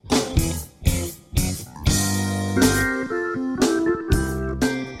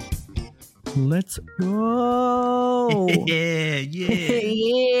Let's go. Yeah.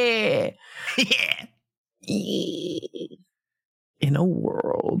 In a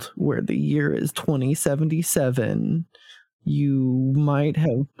world where the year is 2077, you might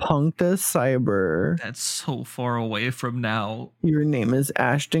have punked a cyber. That's so far away from now. Your name is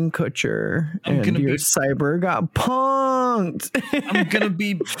Ashton Kutcher, I'm and your cyber got punked. I'm gonna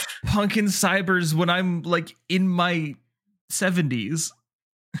be punking cybers when I'm like in my 70s.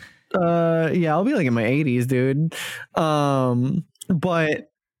 Yeah, I'll be like in my 80s, dude. But I'll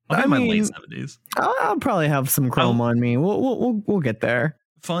be in my late 70s. I'll probably have some chrome on me. We'll get there.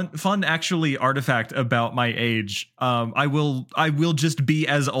 Fun actually artifact about my age. I will just be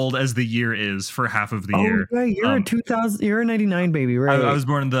as old as the year is for half of the year. Yeah, you're a 2000. You're a 99 baby, right? I was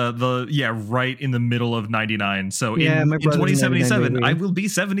born in the right in the middle of 99. So yeah, in 2077, I will be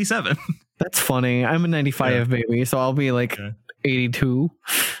 77. That's funny. I'm a 95 baby, so I'll be like 82.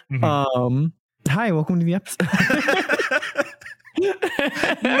 Mm-hmm. Hi, welcome to the episode.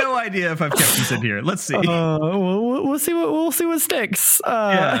 No idea if I've kept this in here. Let's see. We'll see what sticks.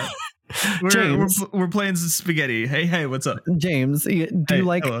 James, we're playing some spaghetti. Hey, what's up, James? Do you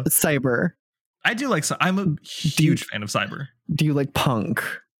like cyber? I do like. I'm a huge fan of cyber. Do you like punk?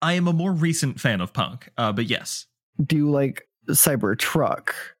 I am a more recent fan of punk, but yes. Do you like cyber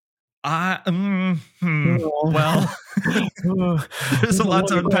truck? Well, there's a lot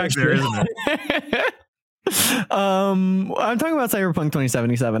to unpack there, isn't it? I'm talking about Cyberpunk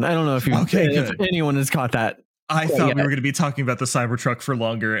 2077. I don't know if if anyone has caught that. I thought we were going to be talking about the Cybertruck for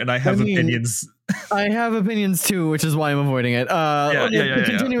longer, and I have opinions. I have opinions too, which is why I'm avoiding it.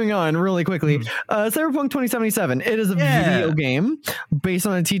 Continuing on really quickly. Cyberpunk 2077. It is a video game based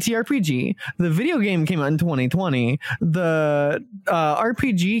on a TTRPG. The video game came out in 2020. The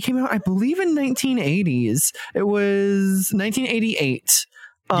RPG came out, I believe, in 1980s. It was 1988.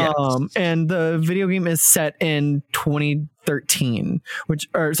 And the video game is set in 2013,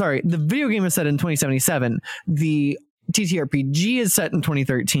 the video game is set in 2077. The TTRPG is set in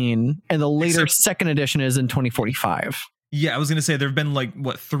 2013, and the later second edition is in 2045. Yeah, I was going to say there have been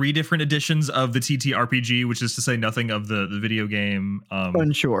 3 different editions of the TTRPG, which is to say nothing of the video game.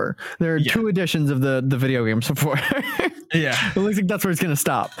 Unsure. There are 2 editions of the video game so far. Yeah. It looks like that's where it's going to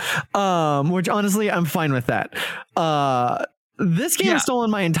stop. Which honestly, I'm fine with that. This game has stolen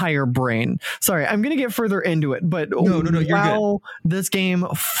my entire brain. Sorry, I'm going to get further into it, but no, you're good. This game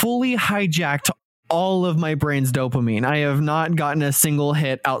fully hijacked all of my brain's dopamine. I have not gotten a single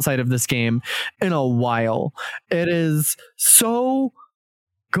hit outside of this game in a while. It is so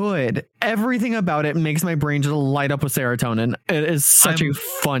good. Everything about it makes my brain just light up with serotonin. It is such a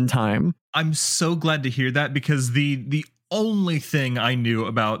fun time. I'm so glad to hear that, because the only thing I knew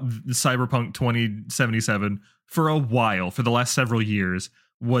about Cyberpunk 2077 for a while, for the last several years,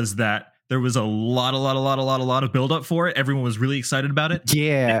 was that there was a lot of build up for it. Everyone was really excited about it.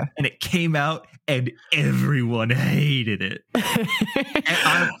 Yeah. And it came out and everyone hated it.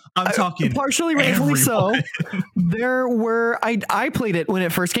 And I'm talking partially rightfully so. There were I played it when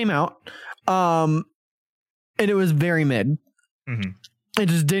it first came out. And it was very mid. Mm-hmm. It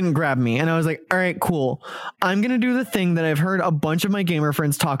just didn't grab me. And I was like, all right, cool. I'm going to do the thing that I've heard a bunch of my gamer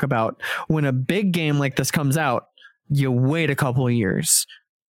friends talk about. When a big game like this comes out, you wait a couple of years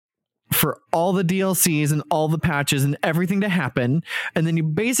for all the DLCs and all the patches and everything to happen. And then you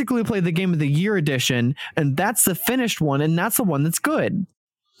basically play the Game of the Year edition. And that's the finished one. And that's the one that's good.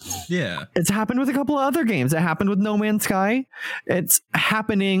 Yeah, it's happened with a couple of other games. It happened with No Man's Sky. It's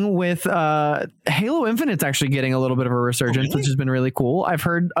happening with Halo Infinite's actually getting a little bit of a resurgence, which has been really cool. I've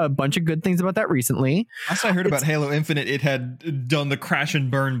heard a bunch of good things about that recently. Last I heard about Halo Infinite, it had done the crash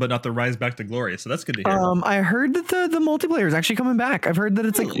and burn, but not the rise back to glory. So that's good to hear. I heard that the multiplayer is actually coming back. I've heard that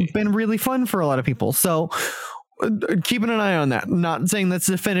it's been really fun for a lot of people. So keeping an eye on that. Not saying that's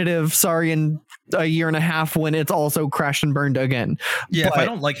definitive. Sorry, in a year and a half when it's also crashed and burned again. Yeah, but if I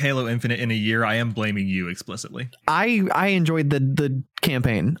don't like Halo Infinite in a year, I am blaming you explicitly. I enjoyed the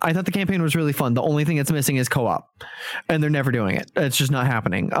campaign. I thought the campaign was really fun. The only thing it's missing is co-op, and they're never doing it. It's just not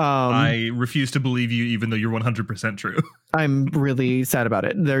happening. I refuse to believe you, even though you're 100% true. I'm really sad about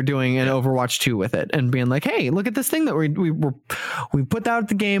it. They're doing an Overwatch 2 with it and being like, hey, look at this thing that we put out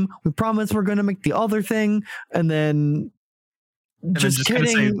the game. We promise we're going to make the other thing. And then just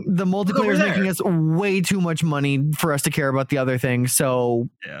kidding. The multiplayer is making us way too much money for us to care about the other thing. So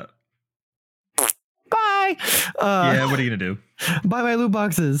yeah. Bye. What are you going to do? Buy my loot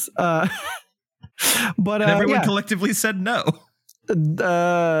boxes. But and everyone collectively said no.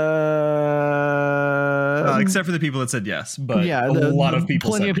 except for the people that said yes, but yeah, a lot of people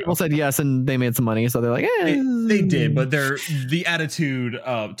plenty of people said yes, and they made some money, so they're like, they did, but the attitude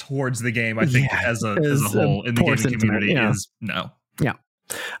towards the game, I think, as a whole in the gaming community is no. Yeah.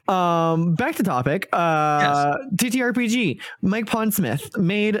 Back to topic. Yes. TTRPG. Mike Pondsmith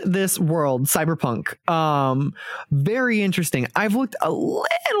made this world, Cyberpunk. Very interesting. I've looked a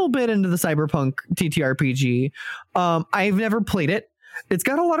little bit into the Cyberpunk TTRPG. I've never played it. It's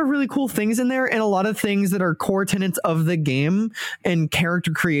got a lot of really cool things in there, and a lot of things that are core tenets of the game and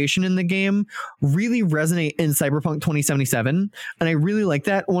character creation in the game really resonate in Cyberpunk 2077. And I really like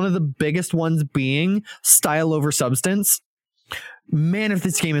that. One of the biggest ones being style over substance. Man, if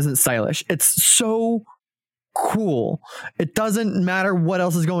this game isn't stylish, it's so cool. It doesn't matter what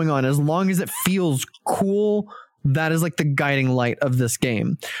else is going on. As long as it feels cool, that is like the guiding light of this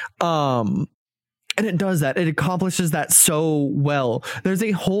game. And it does that. It accomplishes that so well. There's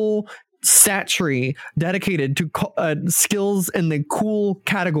a whole stat tree dedicated to skills in the cool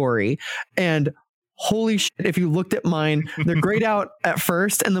category. And holy shit, if you looked at mine, they're grayed out at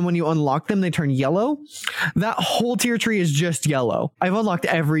first, and then when you unlock them, they turn yellow. That whole tier tree is just yellow. I've unlocked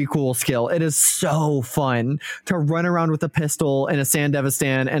every cool skill. It is so fun to run around with a pistol and a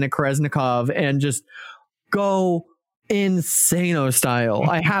Sandevistan and a Kreznikov and just go insano style.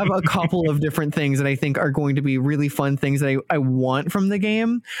 I have a couple of different things that I think are going to be really fun things that I want from the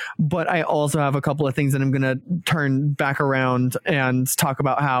game, but I also have a couple of things that I'm going to turn back around and talk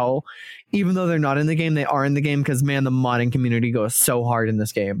about how, even though they're not in the game, they are in the game, because man, the modding community goes so hard in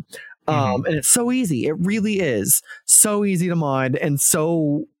this game. And it's so easy. It really is so easy to mod and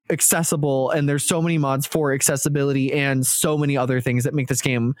so accessible, and there's so many mods for accessibility and so many other things that make this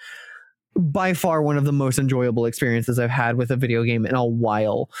game by far one of the most enjoyable experiences I've had with a video game in a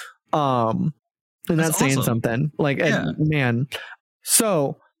while. And that's saying awesome. Something. Like, man.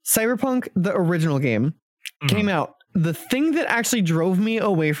 So Cyberpunk, the original game, came out. The thing that actually drove me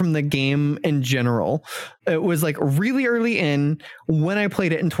away from the game in general, it was like really early in when I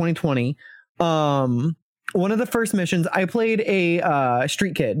played it in 2020. One of the first missions, I played a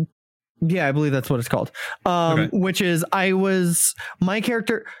street kid. Yeah, I believe that's what it's called. Which is my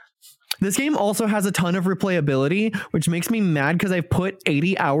character. This game also has a ton of replayability, which makes me mad because I've put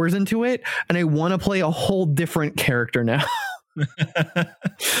 80 hours into it and I want to play a whole different character now.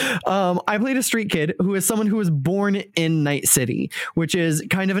 I played a street kid who is someone who was born in Night City, which is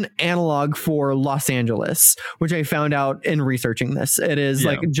kind of an analog for Los Angeles, which I found out in researching this. It is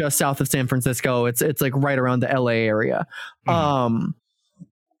like just south of San Francisco. It's like right around the LA area.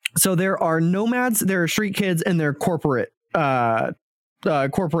 So there are nomads, there are street kids, and there are corporate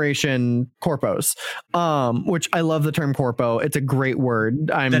corporation corpos, which I love the term corpo. It's a great word.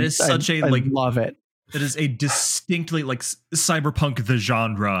 I love it. That is a distinctly like cyberpunk the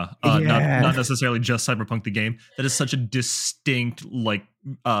genre, not necessarily just cyberpunk the game. That is such a distinct like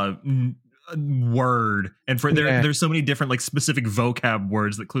word, and there's so many different like specific vocab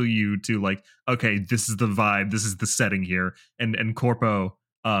words that clue you to like, okay, this is the vibe, this is the setting here, and corpo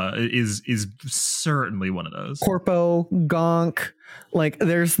is certainly one of those. Corpo, gonk, like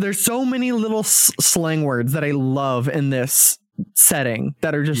there's so many little slang words that I love in this setting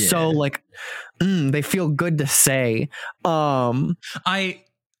that are just so like they feel good to say. I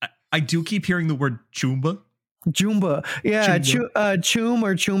do keep hearing the word Chumba. Yeah, Chum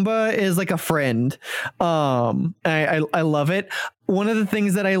or Chumba is like a friend. I love it. One of the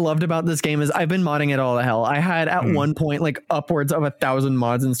things that I loved about this game is I've been modding it all to hell. I had at one point like upwards of 1,000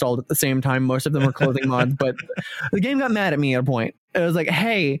 mods installed at the same time. Most of them were clothing mods, but the game got mad at me at a point. It was like,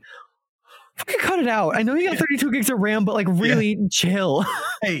 hey, fucking cut it out. I know you got 32 gigs of RAM, but like really chill.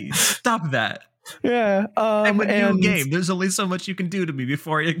 Hey, stop that. Yeah. I'm a new game. There's only so much you can do to me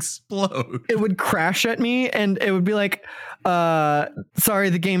before I explode. It would crash at me and it would be like, sorry,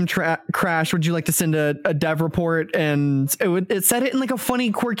 the game crashed. Would you like to send a dev report? And it said it in like a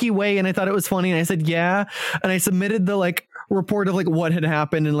funny, quirky way. And I thought it was funny. And I said, yeah. And I submitted the like report of like what had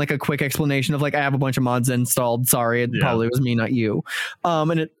happened and like a quick explanation of like, I have a bunch of mods installed. Sorry. It probably was me, not you.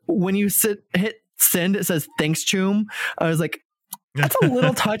 And when you hit send, it says, thanks, Choom. I was like, that's a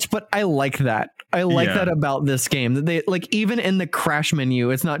little touch, but I like that. I like that about this game, that they like, even in the crash menu,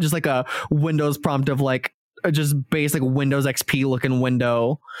 it's not just like a Windows prompt of like just basic Windows XP looking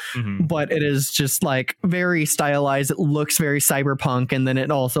window, but it is just like very stylized. It looks very cyberpunk. And then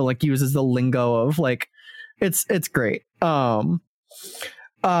it also like uses the lingo of like, it's great. But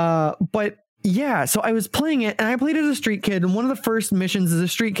yeah, so I was playing it and I played as a street kid. And one of the first missions as a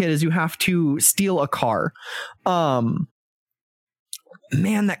street kid is you have to steal a car.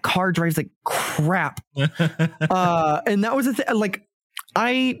 man, that car drives like crap. And that was the thing. Like,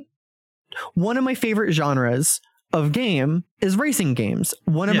 one of my favorite genres of game is racing games.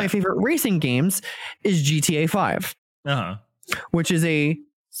 One of my favorite racing games is GTA 5, which is a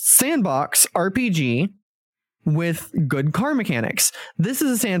sandbox RPG with good car mechanics. This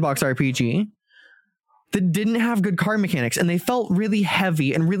is a sandbox RPG that didn't have good car mechanics, and they felt really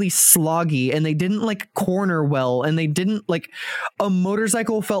heavy and really sloggy, and they didn't like corner well, and they didn't like, a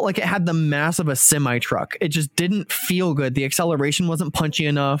motorcycle felt like it had the mass of a semi truck. It just didn't feel good. The acceleration wasn't punchy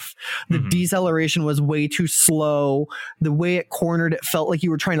enough. The deceleration was way too slow. The way it cornered, it felt like you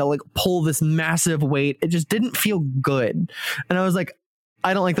were trying to like pull this massive weight. It just didn't feel good. And I was like,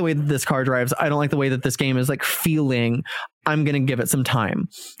 I don't like the way that this car drives. I don't like the way that this game is like feeling. I'm going to give it some time.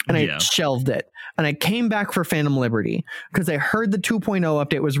 And I shelved it. And I came back for Phantom Liberty because I heard the 2.0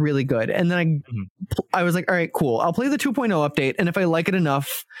 update was really good. And then I was like, all right, cool. I'll play the 2.0 update. And if I like it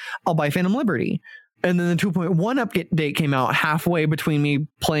enough, I'll buy Phantom Liberty. And then the 2.1 update came out halfway between me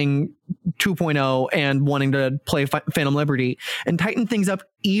playing 2.0 and wanting to play Phantom Liberty, and tightened things up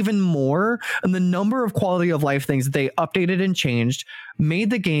even more. And the number of quality of life things that they updated and changed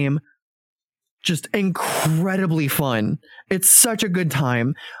made the game just incredibly fun. It's such a good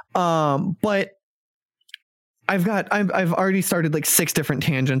time. But I've already started like 6 different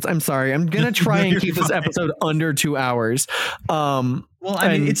tangents. I'm sorry. I'm going to try and keep this episode under 2 hours. Well, I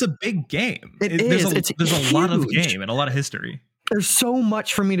mean, it's a big game. There's a lot of game and a lot of history. There's so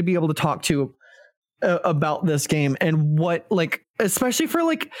much for me to be able to talk to about this game, and what, like, especially for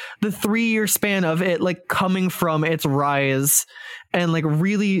like the 3-year span of it, like coming from its rise and like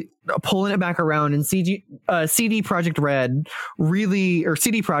really pulling it back around, and CD Projekt Red really, or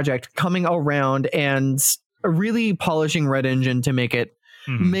CD Projekt coming around and really polishing Red Engine to make it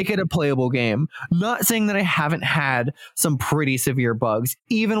a playable game. Not saying that I haven't had some pretty severe bugs.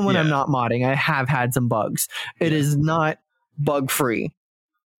 Even when I'm not modding, I have had some bugs. It is not bug free.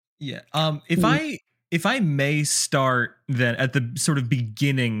 If I may start then at the sort of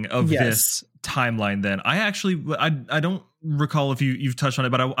beginning of this timeline, then I don't recall if you've touched on it,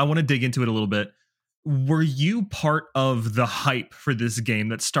 but I want to dig into it a little bit. Were you part of the hype for this game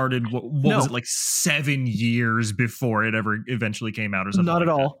that started, what was it, like 7 years before it ever eventually came out or something? Not at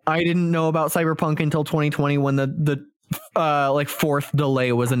all. I didn't know about Cyberpunk until 2020 when the like 4th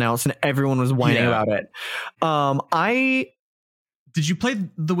delay was announced and everyone was whining about it. Did you play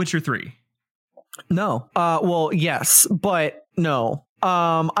The Witcher 3? No. Well, yes, but no.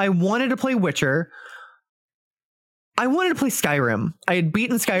 I wanted to play Witcher. I wanted to play Skyrim. I had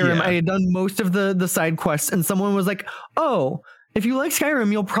beaten Skyrim. I had done most of the side quests, and someone was like, oh, if you like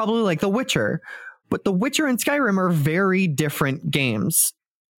Skyrim, you'll probably like The Witcher. But The Witcher and Skyrim are very different games.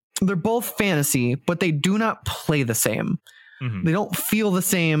 They're both fantasy, but they do not play the same. They don't feel the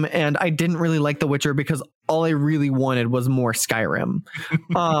same, and I didn't really like The Witcher because all I really wanted was more Skyrim.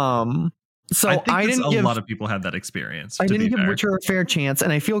 So I didn't give, a lot of people had that experience. I didn't give Witcher a fair chance,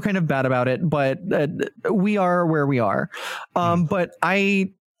 and I feel kind of bad about it, but we are where we are. But I'd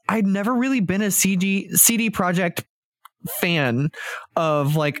never really been a CD Projekt fan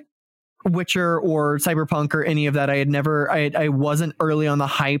of like Witcher or Cyberpunk or any of that. I wasn't early on the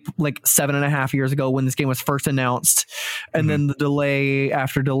hype like 7.5 years ago when this game was first announced, and then the delay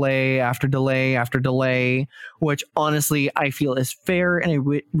after delay after delay after delay, which honestly I feel is fair, and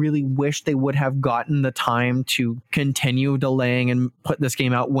I really wish they would have gotten the time to continue delaying and put this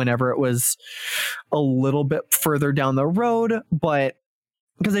game out whenever it was a little bit further down the road. But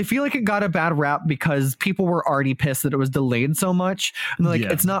because I feel like it got a bad rap because people were already pissed that it was delayed so much. And they're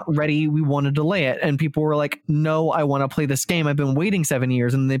like, it's not ready. We want to delay it. And people were like, no, I want to play this game. I've been waiting 7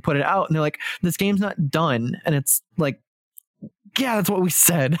 years. And they put it out and they're like, this game's not done. And it's like, yeah, that's what we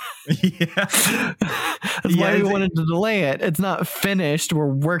said. That's why we wanted to delay it. It's not finished. We're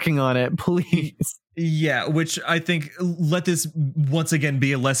working on it. Please. Yeah, which I think, let this once again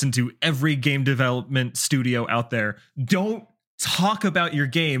be a lesson to every game development studio out there. Don't talk about your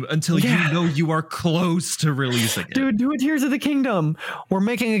game until you know you are close to releasing it. Dude, do a Tears of the Kingdom. We're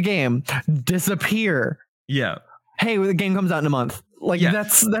making a game. Disappear. Yeah. Hey, the game comes out in a month. Like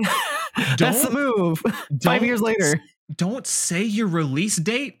that's the move. 5 years later. Don't say your release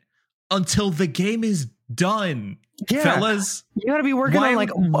date until the game is done. Fellas, you gotta be working on like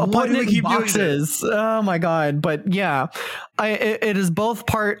putting it in boxes. Oh my god. But it is both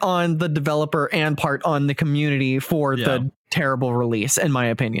part on the developer and part on the community for the terrible release in my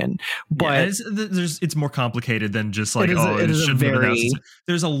opinion. But it's more complicated than just like, it shouldn't have announced.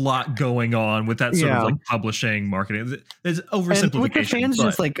 There's a lot going on with that sort of like publishing, marketing. There's oversimplification. And with the fans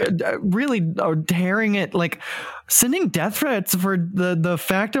just like really tearing it, like sending death threats for the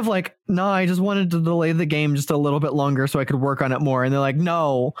fact of like, no, I just wanted to delay the game just a little bit longer so I could work on it more. And they're like,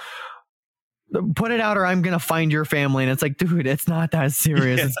 no, put it out or I'm gonna find your family. And it's like, dude, it's not that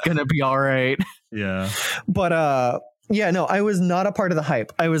serious. It's gonna be all right. Yeah. But no, I was not a part of the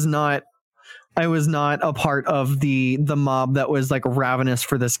hype. I was not a part of the mob that was like ravenous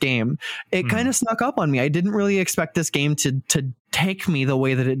for this game. It kind of snuck up on me. I didn't really expect this game to take me the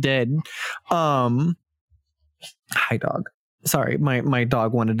way that it did. Hi, dog. Sorry, my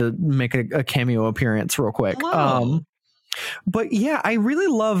dog wanted to make a cameo appearance real quick. But yeah, I really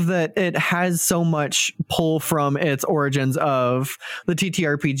love that it has so much pull from its origins of the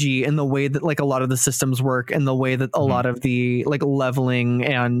TTRPG and the way that like a lot of the systems work and the way that a lot of the like leveling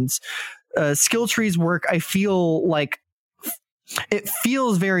and skill trees work. I feel like it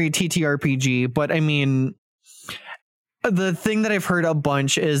feels very TTRPG, but I mean, the thing that I've heard a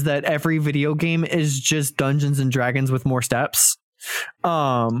bunch is that every video game is just Dungeons and Dragons with more steps.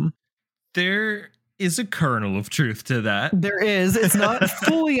 There is a kernel of truth to that. There is. It's not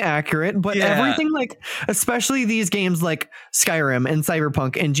fully accurate, but everything, like especially these games like Skyrim and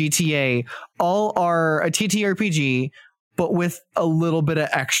Cyberpunk and GTA, all are a TTRPG, but with a little bit of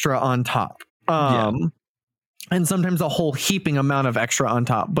extra on top. And sometimes a whole heaping amount of extra on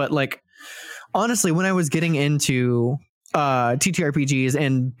top. But like, honestly, when I was getting into TTRPGs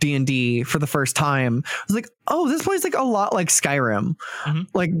and D&D for the first time, I was like, oh, this plays like a lot like Skyrim.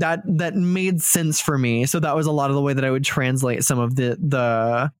 Like that made sense for me. So that was a lot of the way that I would translate some of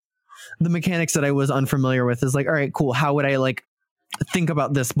the mechanics that I was unfamiliar with. Is like, all right, cool, how would I like think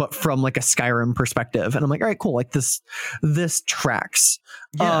about this but from like a Skyrim perspective? And I'm like, all right, cool, like this tracks.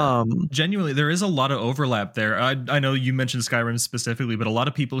 Genuinely, there is a lot of overlap there. I know you mentioned Skyrim specifically, but a lot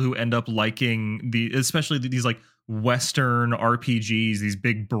of people who end up liking especially these like Western RPGs, these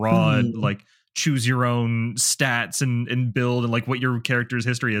big broad like choose your own stats and build and like what your character's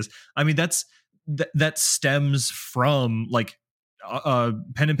history is. I mean, that stems from like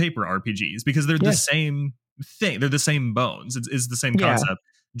pen and paper RPGs because they're the same thing. They're the same bones. It's the same concept,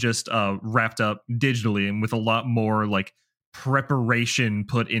 just wrapped up digitally and with a lot more like preparation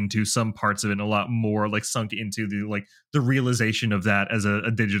put into some parts of it and a lot more like sunk into the realization of that as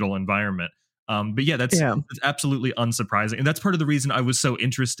a digital environment. But yeah, that's absolutely unsurprising. And that's part of the reason I was so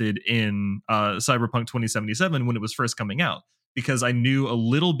interested in Cyberpunk 2077 when it was first coming out, because I knew a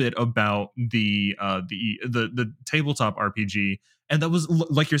little bit about the tabletop RPG. And that was,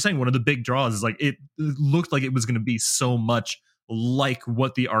 like you're saying, one of the big draws is like it looked like it was going to be so much like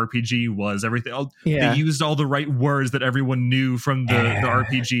what the RPG was. Everything they used all the right words that everyone knew from the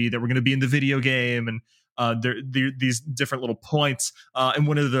RPG that were going to be in the video game, and these different little points. And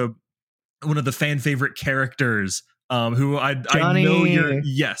one of the fan favorite characters, who I know you're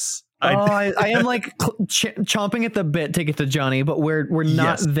I am like chomping at the bit to get to Johnny, but we're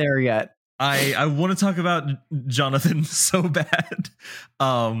not there yet. I want to talk about Jonathan so bad.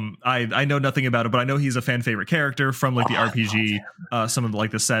 I know nothing about it, but I know he's a fan favorite character from like the RPG, some of like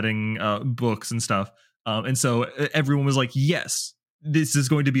the setting books and stuff. And so everyone was like, yes, this is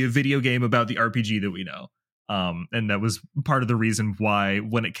going to be a video game about the RPG that we know. And that was part of the reason why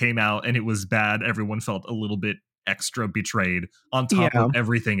when it came out and it was bad, everyone felt a little bit extra betrayed on top of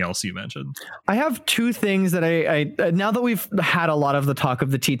everything else you mentioned. I have two things that I now that we've had a lot of the talk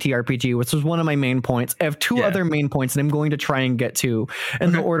of the TTRPG, which was one of my main points, I have two other main points that I'm going to try and get to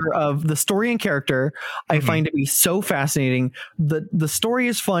in the order of the story and character. I find it to be so fascinating. The story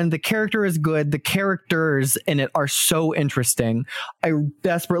is fun, the character is good, the characters in it are so interesting. I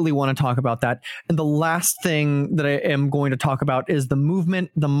desperately want to talk about that. And the last thing that I am going to talk about is the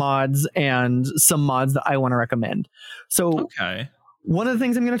movement, the mods, and some mods that I want to recommend. So one of the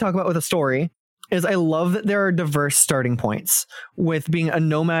things I'm going to talk about with a story is I love that there are diverse starting points. With being a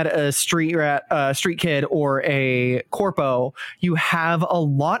nomad, a street rat, a street kid, or a corpo, you have a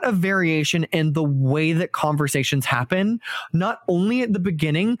lot of variation in the way that conversations happen, not only at the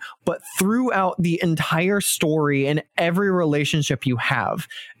beginning, but throughout the entire story and every relationship you have.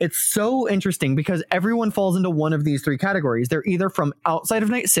 It's so interesting because everyone falls into one of these three categories. They're either from outside of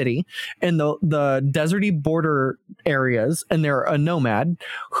Night City in the deserty border areas, and they're a nomad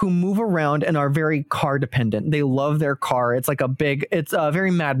who move around and are very car dependent. They love their car. It's like it's a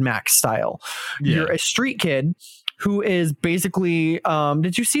very Mad Max style. You're a street kid who is basically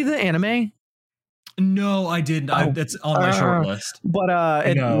did you see the anime? No, I didn't. It's on my short list. But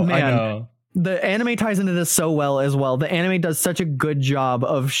I know. the anime ties into this so well as well. The anime does such a good job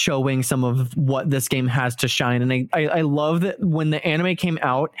of showing some of what this game has to shine. And I love that when the anime came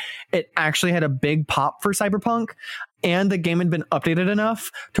out, it actually had a big pop for Cyberpunk, and the game had been updated enough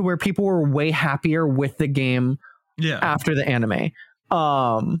to where people were way happier with the game after the anime.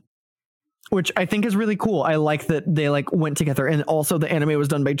 Which I think is really cool. I like that they like went together, and also the anime was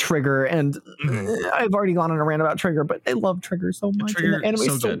done by Trigger, and I've already gone on a rant about Trigger, but I love Trigger so much. Trigger, and the anime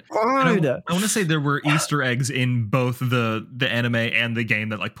is so good. I want to say there were Easter eggs in both the anime and the game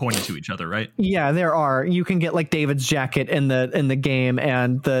that like pointed to each other, right? Yeah, there are. You can get like David's jacket in the game,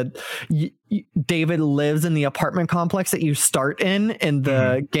 and David lives in the apartment complex that you start in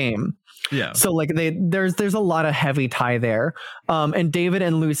the game. Yeah. So like there's a lot of heavy tie there. And David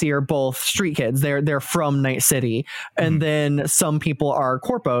and Lucy are both street kids. They're from Night City. And then some people are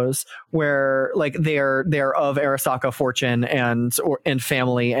corpos, where like they're of Arasaka fortune and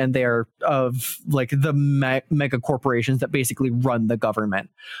family, and they're of like the mega corporations that basically run the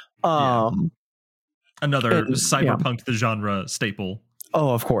government. Another Cyberpunk the genre staple.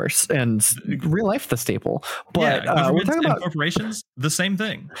 Oh, of course. And real life, the staple. But we're talking about corporations, the same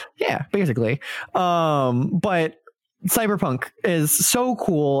thing. Yeah, basically. But Cyberpunk is so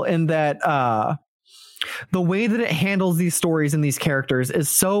cool in that the way that it handles these stories and these characters is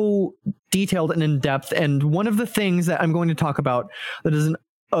so detailed and in depth. And one of the things that I'm going to talk about that is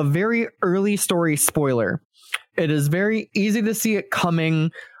a very early story spoiler. It is very easy to see it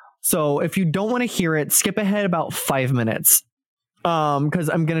coming. So if you don't want to hear it, skip ahead about 5 minutes. Because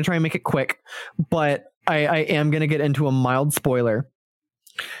I'm going to try and make it quick, but I am going to get into a mild spoiler.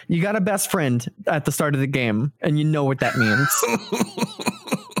 You got a best friend at the start of the game, and you know what that means.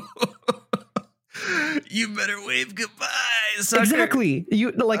 You better wave goodbye, sucker. Exactly.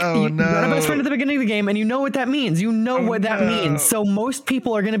 You got a best friend at the beginning of the game, and you know what that means. You know what that means. So most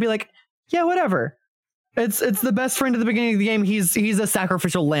people are going to be like, yeah, whatever. It's the best friend at the beginning of the game. He's a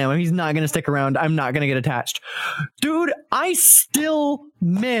sacrificial lamb. He's not going to stick around. I'm not going to get attached. Dude, I still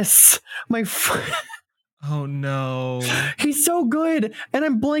miss my friend. Oh no. He's so good, and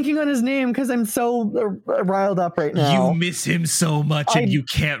I'm blanking on his name because I'm so riled up right now. You miss him so much and you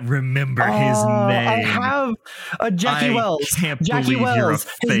can't remember his name. I have a Jackie Wells. Jackie Wells.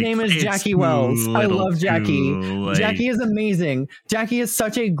 His name is Jackie Wells. I love Jackie. Jackie is amazing. Jackie is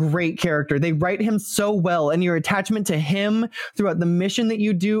such a great character. They write him so well, and your attachment to him throughout the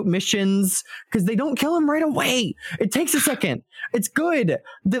missions, because they don't kill him right away. It takes a second. It's good.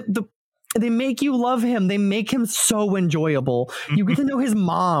 They make you love him. They make him so enjoyable. You get to know his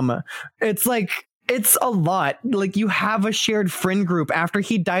mom. It's a lot. Like, you have a shared friend group. After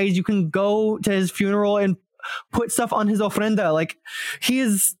he dies, you can go to his funeral and put stuff on his ofrenda. Like,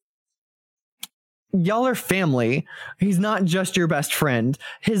 y'all are family. He's not just your best friend.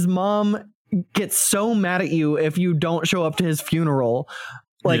 His mom gets so mad at you if you don't show up to his funeral.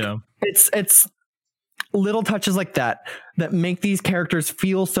 Like, it's little touches like that make these characters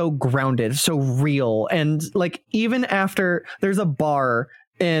feel so grounded, so real. And like, even after, there's a bar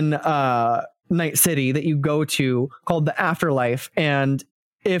in Night City that you go to called the Afterlife, and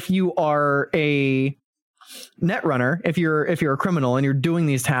if you are a netrunner, if you're a criminal and you're doing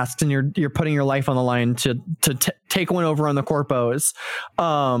these tasks and you're putting your life on the line to take one over on the corpos,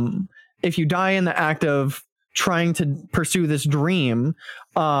 if you die in the act of trying to pursue this dream,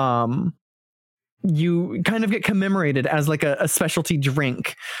 you kind of get commemorated as like a specialty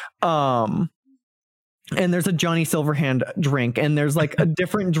drink. And there's a Johnny Silverhand drink, and there's like a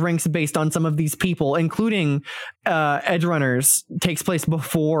different drinks based on some of these people, including Edge Runners takes place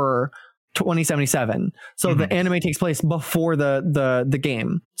before 2077. So the anime takes place before the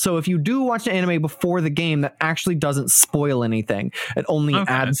game. So if you do watch the anime before the game, that actually doesn't spoil anything. It only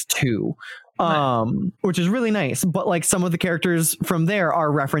adds to. Which is really nice. But like, some of the characters from there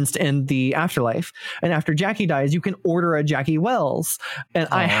are referenced in the Afterlife. And after Jackie dies, you can order a Jackie Wells. And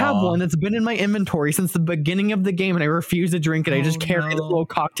I have one that's been in my inventory since the beginning of the game, and I refuse to drink it. I just carry the little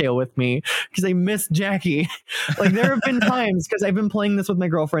cocktail with me because I miss Jackie. Like, there have been times, because I've been playing this with my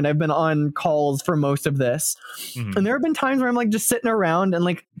girlfriend, I've been on calls for most of this. And there have been times where I'm like just sitting around and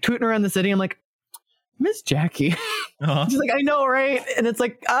like tooting around the city. I'm like, Miss Jackie. She's like, I know, right? And it's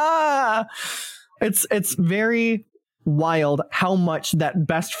like, it's very wild how much that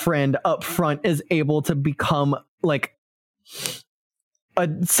best friend up front is able to become like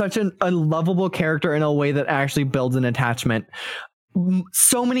such a lovable character in a way that actually builds an attachment.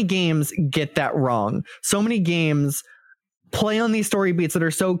 So many games get that wrong. So many games play on these story beats that are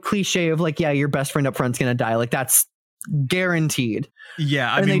so cliche of like, yeah, your best friend up front's gonna die. Like, that's guaranteed.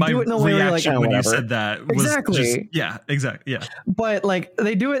 Yeah, I mean, my reaction when you said that was exactly. Exactly. But like,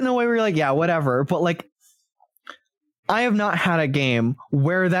 they do it in a way where you're like, yeah, whatever. But like, I have not had a game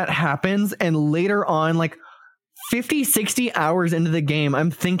where that happens, and later on, like 50, 60 hours into the game,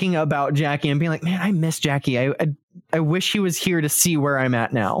 I'm thinking about Jackie and being like, man, I miss Jackie. I wish he was here to see where I'm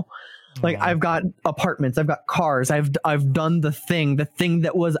at now. Like, I've got apartments, I've got cars, I've done the thing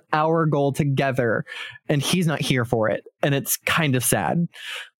that was our goal together, and he's not here for it, and it's kind of sad.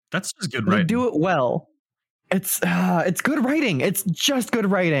 That's just good writing. They do it well. It's good writing. It's just good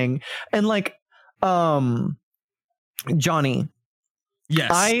writing, and like, Johnny. Yes.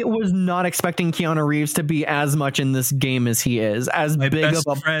 I was not expecting Keanu Reeves to be as much in this game as he is. As my big best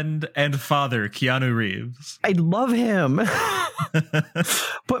of a friend and father, Keanu Reeves. I love him.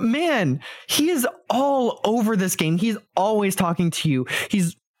 But man, he is all over this game. He's always talking to you.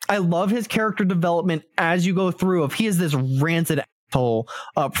 I love his character development as you go through. He is this rancid asshole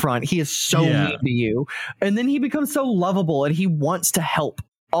up front. He is so mean to you. And then he becomes so lovable and he wants to help.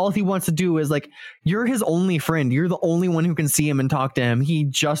 All he wants to do is like, you're his only friend. You're the only one who can see him and talk to him. He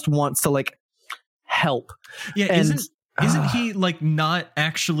just wants to like help. Yeah. And isn't he like not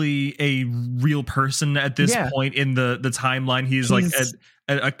actually a real person at this point in the timeline? He's like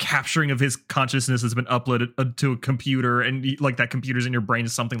a capturing of his consciousness has been uploaded to a computer, and like that computer's in your brain,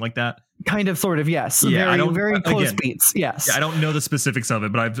 something like that. Kind of, sort of, yes. Yeah, very close beats. Yes. Yeah, I don't know the specifics of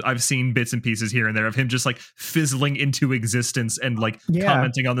it, but I've seen bits and pieces here and there of him just like fizzling into existence and like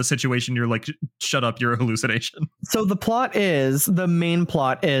commenting on the situation. You're like, shut up, you're a hallucination. So the main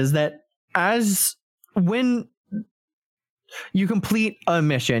plot is that when you complete a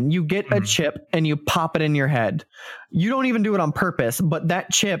mission, you get a chip and you pop it in your head. You don't even do it on purpose, but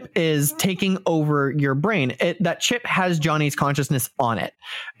that chip is taking over your brain. That chip has Johnny's consciousness on it,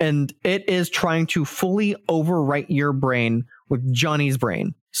 and it is trying to fully overwrite your brain with Johnny's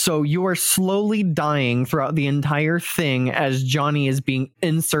brain. So you are slowly dying throughout the entire thing as Johnny is being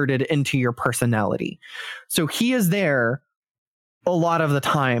inserted into your personality. So he is there a lot of the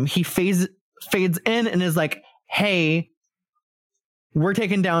time. He fades in and is like, hey, we're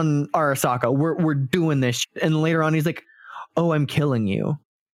taking down Arasaka. We're doing this shit. And later on, he's like, oh, I'm killing you.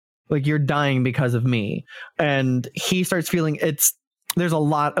 Like, you're dying because of me. And he starts feeling there's a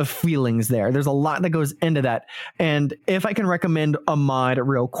lot of feelings there. There's a lot that goes into that. And if I can recommend a mod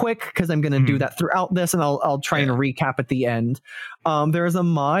real quick, because I'm going to do that throughout this, and I'll try and recap at the end. There is a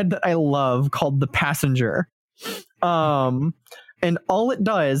mod that I love called The Passenger. And all it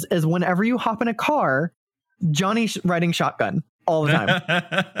does is whenever you hop in a car, Johnny's riding shotgun all the time.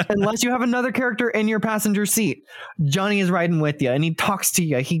 Unless you have another character in your passenger seat, Johnny is riding with you and he talks to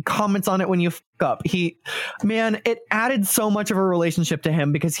you. He comments on it when you fuck up. It added so much of a relationship to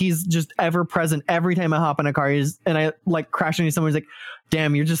him because he's just ever present every time I hop in a car. And I like crash into someone. He's like,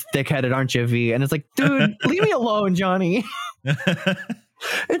 damn, you're just thick-headed, aren't you, V? And it's like, dude, leave me alone, Johnny.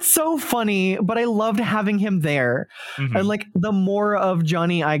 It's so funny, but I loved having him there. And like, the more of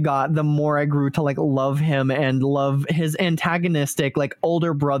Johnny I got, the more I grew to like love him and love his antagonistic, like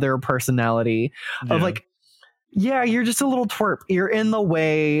older brother personality of like, yeah, you're just a little twerp. You're in the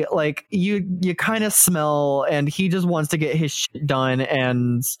way. Like you kind of smell, and he just wants to get his shit done.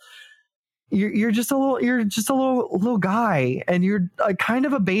 And you're just a little guy, and you're kind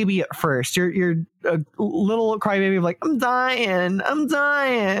of a baby at first. You're a little crybaby of like, I'm dying.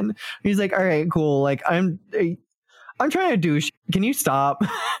 He's like, all right, cool. Like I'm trying to do can you stop?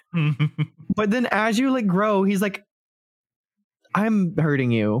 But then as you like grow, he's like, I'm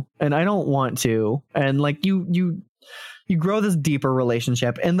hurting you and I don't want to. And like you grow this deeper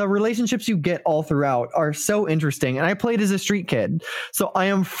relationship, and the relationships you get all throughout are so interesting. And I played as a street kid, so I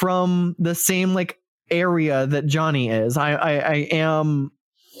am from the same like area that Johnny is. I am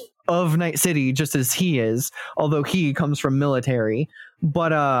of Night City just as he is, although he comes from military.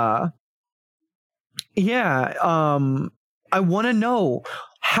 But I want to know,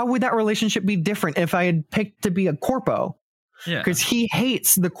 how would that relationship be different if I had picked to be a corpo? Yeah, because he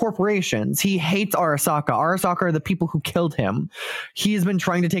hates the corporations. He hates Arasaka. Arasaka are the people who killed him. He's been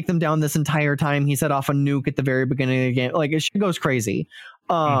trying to take them down this entire time. He set off a nuke at the very beginning of the game. Like, it goes crazy.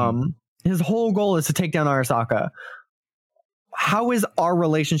 His whole goal is to take down Arasaka. How is our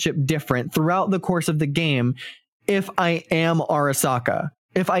relationship different throughout the course of the game if I am Arasaka?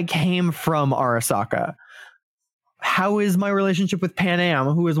 If I came from Arasaka? How is my relationship with Pan Am,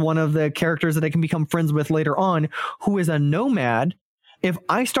 who is one of the characters that I can become friends with later on, who is a nomad? If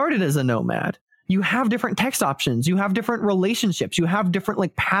I started as a nomad, you have different text options, you have different relationships, you have different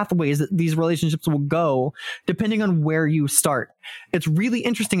like pathways that these relationships will go depending on where you start. It's really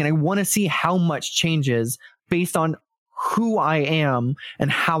interesting, and I want to see how much changes based on who I am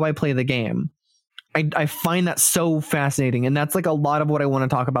and how I play the game. I find that so fascinating, and that's like a lot of what I want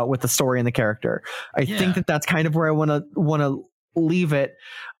to talk about with the story and the character. I think that that's kind of where I want to leave it.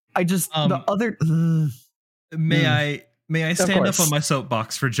 I just the other. May I stand up on my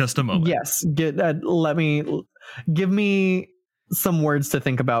soapbox for just a moment? Yes, give me some words to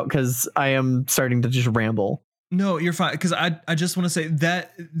think about, because I am starting to just ramble. No, you're fine. Because I just want to say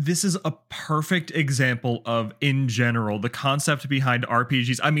that this is a perfect example of, in general, the concept behind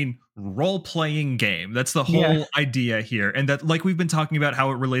RPGs. I mean, role-playing game. That's the whole idea here. And that, like we've been talking about,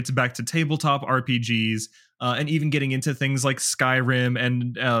 how it relates back to tabletop RPGs, and even getting into things like Skyrim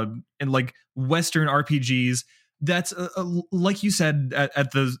and like Western RPGs. That's like you said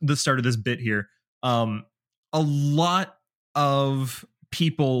at the start of this bit here. A lot of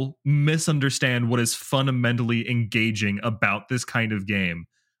people misunderstand what is fundamentally engaging about this kind of game,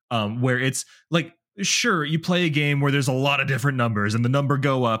 where it's like, sure, you play a game where there's a lot of different numbers and the number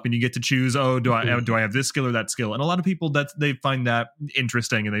go up and you get to choose, do I have this skill or that skill, and a lot of people they find that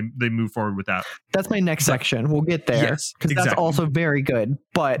interesting and they move forward with that. That's my next section. We'll get there, yes, because that's also very good,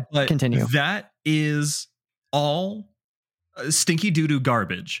 but continue. That is all stinky doo-doo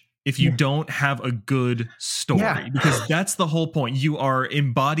garbage if you don't have a good story, because that's the whole point. You are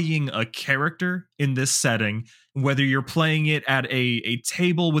embodying a character in this setting, whether you're playing it at a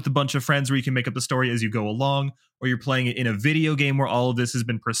table with a bunch of friends where you can make up the story as you go along, or you're playing it in a video game where all of this has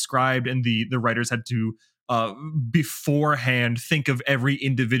been prescribed and the writers had to beforehand think of every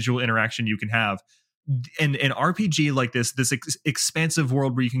individual interaction you can have. And an RPG like this expansive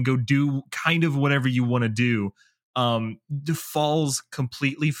world where you can go do kind of whatever you want to do, falls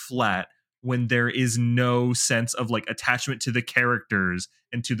completely flat when there is no sense of like attachment to the characters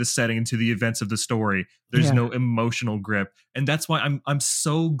and to the setting and to the events of the story. There's no emotional grip, and that's why I'm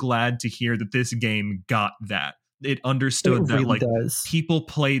so glad to hear that this game got that. It understood that really people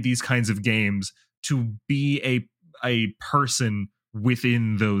play these kinds of games to be a person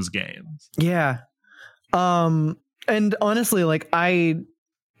within those games. And honestly, like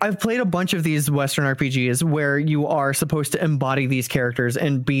I've played a bunch of these Western RPGs where you are supposed to embody these characters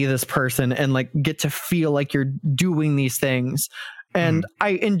and be this person and like get to feel like you're doing these things. And I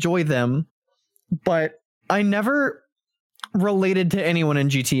enjoy them, but I never related to anyone in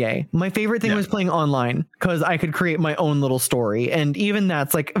GTA. My favorite thing was playing online, because I could create my own little story. And even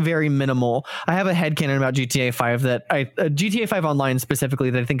that's like very minimal. I have a headcanon about GTA 5 that GTA 5 Online specifically,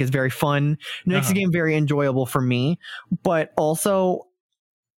 that I think is very fun. It makes the game very enjoyable for me, but also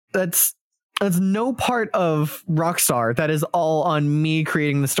that's no part of Rockstar. That is all on me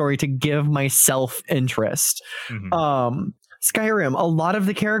creating the story to give myself interest. Skyrim, a lot of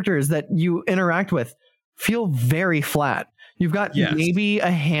the characters that you interact with feel very flat. You've got maybe a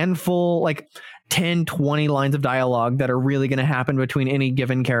handful, like 10, 20 lines of dialogue that are really going to happen between any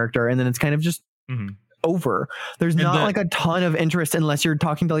given character, and then it's kind of just over. There's not like a ton of interest unless you're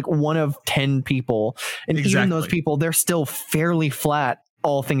talking to like one of 10 people, and even those people, they're still fairly flat,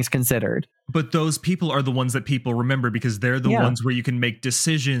 all things considered. But those people are the ones that people remember, because they're the ones where you can make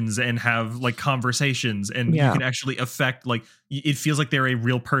decisions and have like conversations, and you can actually affect, like, it feels like they're a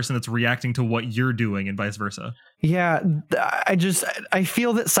real person that's reacting to what you're doing, and vice versa. I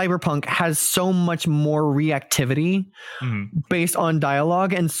feel that Cyberpunk has so much more reactivity based on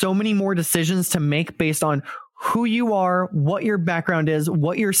dialogue, and so many more decisions to make based on who you are, what your background is,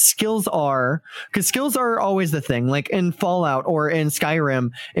 what your skills are, because skills are always the thing. Like in Fallout or in Skyrim,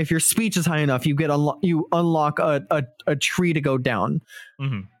 if your speech is high enough, you unlock a tree to go down,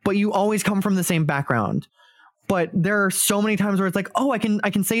 but you always come from the same background. But there are so many times where it's like, oh, I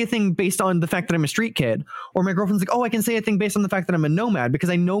can say a thing based on the fact that I'm a street kid, or my girlfriend's like, oh, I can say a thing based on the fact that I'm a nomad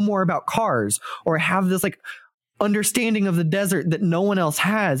because I know more about cars, or I have this like understanding of the desert that no one else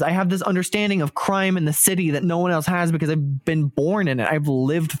has. I have this understanding of crime in the city that no one else has because I've been born in it. I've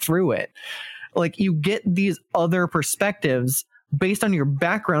lived through it. Like, you get these other perspectives based on your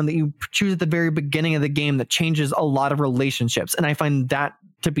background that you choose at the very beginning of the game that changes a lot of relationships. And I find that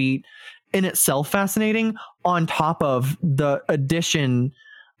to be in itself fascinating, on top of the addition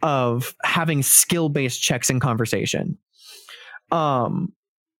of having skill-based checks in conversation.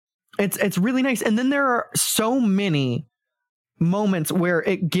 It's really nice. And then there are so many moments where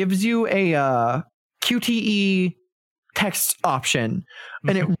it gives you a QTE text option,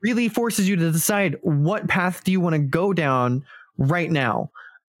 and it really forces you to decide what path do you want to go down right now.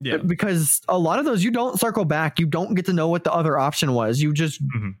 Because a lot of those, you don't circle back. You don't get to know what the other option was. You just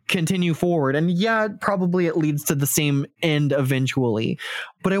continue forward. And probably it leads to the same end eventually.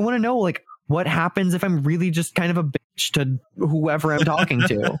 But I want to know, like, what happens if I'm really just kind of a bitch to whoever I'm talking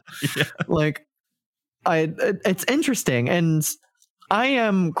to? Like, it's interesting, and I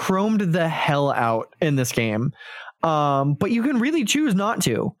am chromed the hell out in this game. But you can really choose not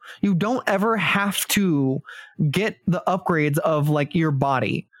to. You don't ever have to get the upgrades of like your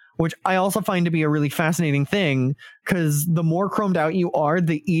body, which I also find to be a really fascinating thing, because the more chromed out you are,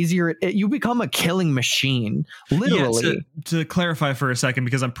 the easier you become a killing machine, literally. Yeah, to clarify for a second,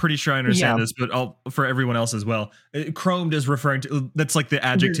 because I'm pretty sure I understand this, but for everyone else as well, chromed is referring to, that's like the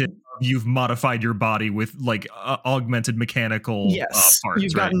adjective. You've modified your body with like augmented mechanical parts.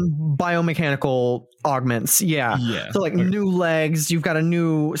 You've gotten biomechanical augments. So like new legs, you've got a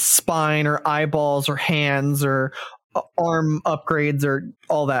new spine or eyeballs or hands or arm upgrades or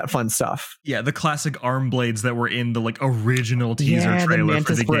all that fun stuff. Yeah, the classic arm blades that were in the like original teaser trailer the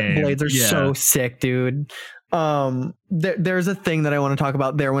for the game. Blades are so sick, dude. There's a thing that I want to talk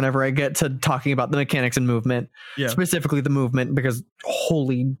about there whenever I get to talking about the mechanics and movement, specifically the movement, because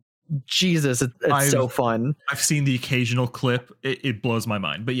holy Jesus, it's so fun. I've seen the occasional clip. It blows my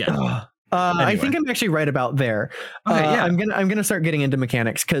mind, but anyway. I think I'm actually right about there. Okay, I'm gonna start getting into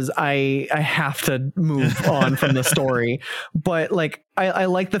mechanics, because I have to move on from the story. But like I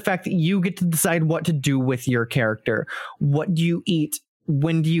like the fact that you get to decide what to do with your character. What do you eat?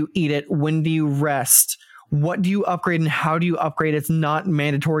 When do you eat it? When do you rest? What do you upgrade and how do you upgrade? It's not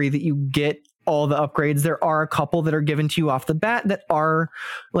mandatory that you get all the upgrades. There are a couple that are given to you off the bat that are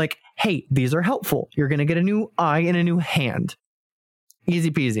like, hey, these are helpful. You're going to get a new eye and a new hand.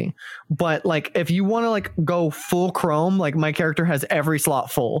 Easy peasy. But like, if you want to like go full chrome, like my character has every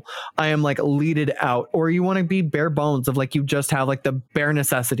slot full, I am like leaded out. Or you want to be bare bones of like, you just have like the bare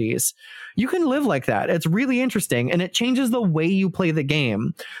necessities. You can live like that. It's really interesting, and it changes the way you play the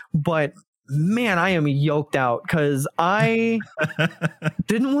game. But man, I am yoked out, because I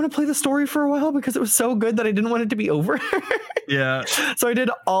didn't want to play the story for a while because it was so good that I didn't want it to be over. So I did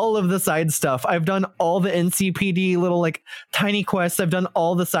all of the side stuff. I've done all the NCPD little like tiny quests. I've done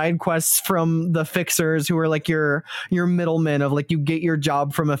all the side quests from the fixers, who are like your middlemen of like, you get your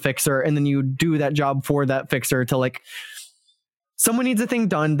job from a fixer and then you do that job for that fixer to like, someone needs a thing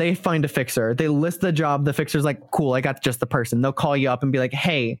done. They find a fixer. They list the job. The fixer's like, cool, I got just the person. They'll call you up and be like,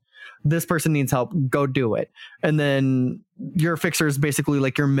 hey, this person needs help, go do it. And then your fixer is basically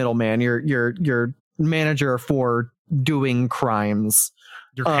like your middleman, your manager for doing crimes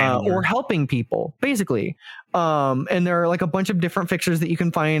or helping people, basically. And there are like a bunch of different fixers that you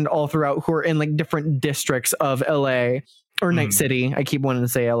can find all throughout, who are in like different districts of LA or Night City. I keep wanting to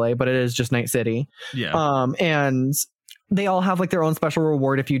say LA, but it is just Night City. And they all have like their own special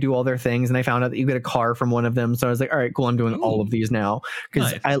reward if you do all their things. And I found out that you get a car from one of them. So I was like, all right, cool, I'm doing all of these now,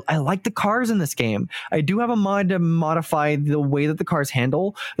 because I like the cars in this game. I do have a mod to modify the way that the cars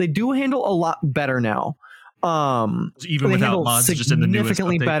handle. They do handle a lot better now. Even without mods, just in the newest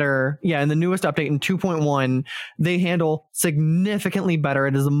significantly better. In the newest update in 2.1, they handle significantly better.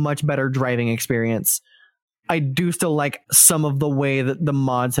 It is a much better driving experience. I do still like some of the way that the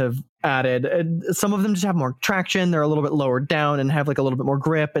mods have added. Some of them just have more traction. They're a little bit lower down and have like a little bit more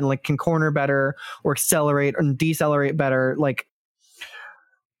grip, and like can corner better or accelerate and decelerate better. Like,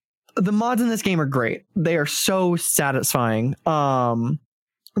 the mods in this game are great. They are so satisfying.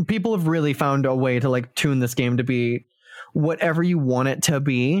 People have really found a way to like tune this game to be whatever you want it to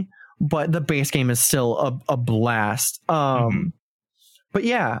be, but the base game is still a blast. But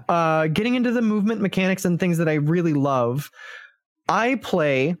getting into the movement mechanics and things that I really love, I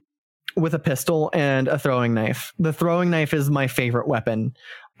play with a pistol and a throwing knife. The throwing knife is my favorite weapon.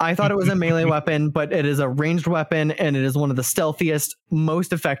 I thought it was a melee weapon, but it is a ranged weapon, and it is one of the stealthiest,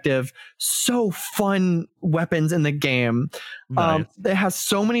 most effective, so fun weapons in the game. Nice. It has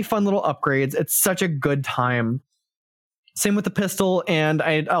so many fun little upgrades. It's such a good time. Same with the pistol, and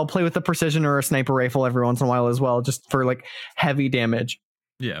I'll play with the precision or a sniper rifle every once in a while as well, just for like heavy damage.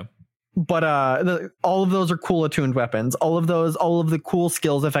 Yeah. But all of those are cool attuned weapons. All of the cool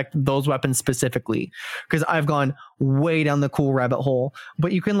skills affect those weapons specifically, because I've gone way down the cool rabbit hole.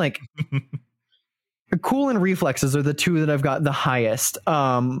 But you can like cool and reflexes are the two that I've got the highest.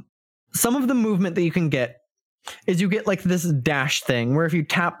 Some of the movement that you can get is you get like this dash thing where if you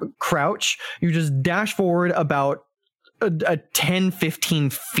tap crouch, you just dash forward about a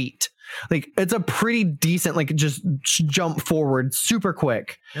 10-15 feet. Like, it's a pretty decent, like, just jump forward super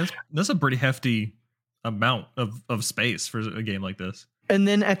quick. That's a pretty hefty amount of space for a game like this. And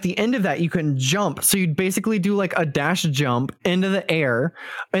then at the end of that, you can jump. So you'd basically do like a dash jump into the air,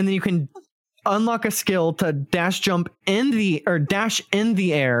 and then you can unlock a skill to dash jump dash in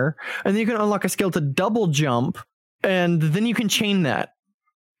the air, and then you can unlock a skill to double jump, and then you can chain that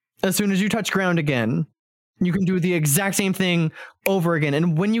as soon as you touch ground again. You can do the exact same thing over again.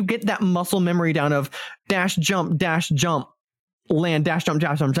 And when you get that muscle memory down of dash, jump, land, dash,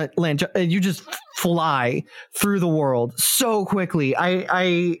 jump, land, you just fly through the world so quickly.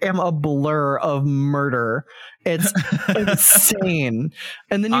 I am a blur of murder. It's insane.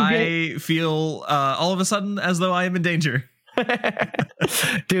 And then I feel all of a sudden as though I am in danger.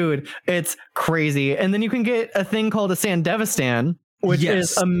 Dude, it's crazy. And then you can get a thing called a Sandevistan, which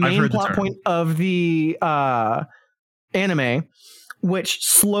is a main plot point of the anime, which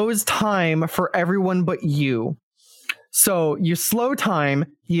slows time for everyone but you. So you slow time,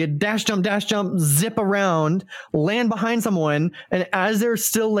 you dash, jump, zip around, land behind someone, and as they're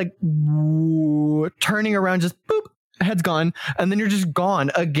still like turning around, just boop, head's gone, and then you're just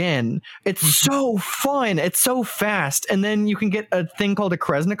gone again. It's so fun. It's so fast. And then you can get a thing called a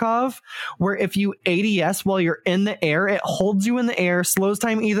Kresnikov, where if you ADS while you're in the air, it holds you in the air, slows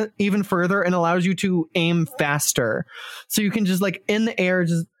time even further, and allows you to aim faster. So you can just like in the air,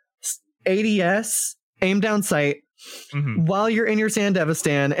 just ADS, aim down sight, while you're in your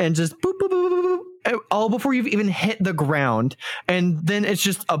Sandevistan, and just boop, boop, boop, boop, boop, all before you've even hit the ground. And then it's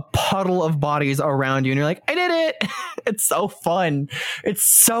just a puddle of bodies around you, and you're like, I did it. It's so fun. It's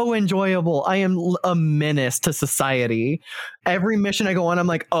so enjoyable. I am a menace to society. Every mission I go on, I'm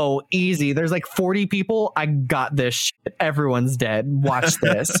like, oh, easy. There's like 40 people. I got this shit. Everyone's dead. Watch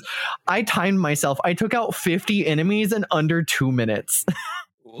this. I timed myself. I took out 50 enemies in under 2 minutes.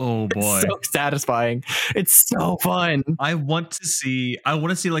 Oh boy. It's so satisfying. It's so fun. I want to see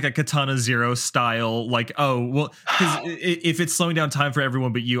like a Katana Zero style, like, oh, well, because if it's slowing down time for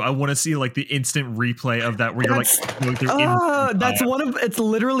everyone but you, I want to see like the instant replay of that where you're like going through that's one of, it's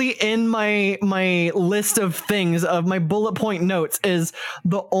literally in my list of things, of my bullet point notes, is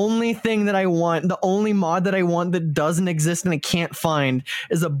the only thing that I want, the only mod that I want that doesn't exist and I can't find,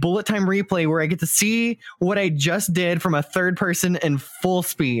 is a bullet time replay where I get to see what I just did from a third person in full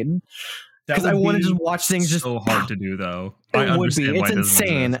speed. Because I want to just watch things. Just so hard to do, though. It would be. It's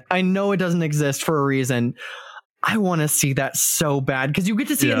insane. I know it doesn't exist for a reason. I want to see that so bad, because you get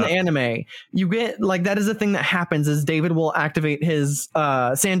to see it in the anime. You get like, that is a thing that happens, is David will activate his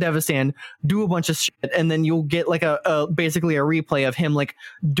Sandevistan, do a bunch of shit, and then you'll get like a basically a replay of him like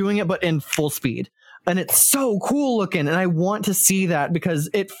doing it but in full speed. And it's so cool looking, and I want to see that because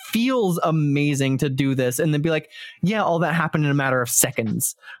it feels amazing to do this and then be like, yeah, all that happened in a matter of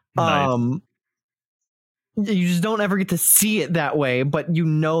seconds. Nice. You just don't ever get to see it that way, but you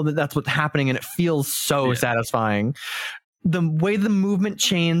know that that's what's happening, and it feels so satisfying. The way the movement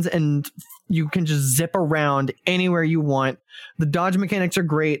chains, and you can just zip around anywhere you want. The dodge mechanics are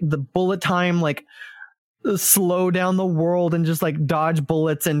great. The bullet time, like, slow down the world and just like dodge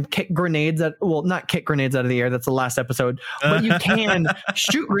bullets and kick grenades not kick grenades out of the air, that's the last episode, but you can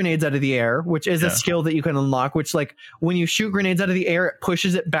shoot grenades out of the air, which is a skill that you can unlock, which like when you shoot grenades out of the air, it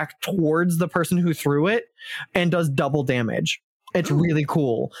pushes it back towards the person who threw it and does double damage. It's really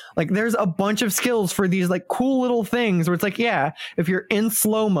cool. Like, there's a bunch of skills for these like cool little things where it's like, yeah, if you're in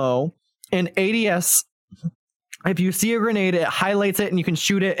slow-mo and ADS, if you see a grenade, it highlights it and you can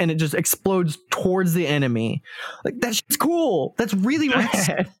shoot it and it just explodes towards the enemy. Like, that's cool. That's really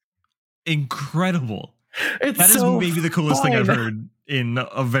rad. Incredible. That is maybe the coolest thing I've heard in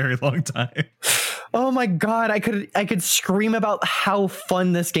a very long time. Oh my God. I could scream about how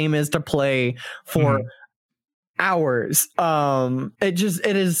fun this game is to play for hours.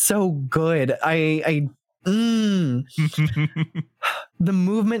 It is so good. The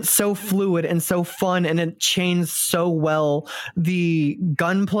movement's so fluid and so fun, and it chains so well. The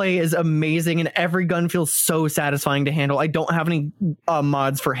gunplay is amazing, and every gun feels so satisfying to handle. I don't have any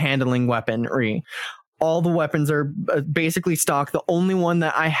mods for handling weaponry. All the weapons are basically stock. The only one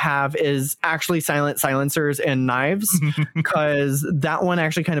that I have is actually silencers and knives, because that one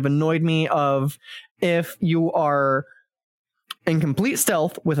actually kind of annoyed me. Of, if you are in complete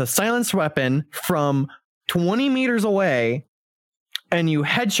stealth with a silenced weapon from 20 meters away and you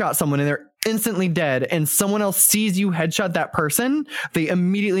headshot someone and they're instantly dead, and someone else sees you headshot that person, they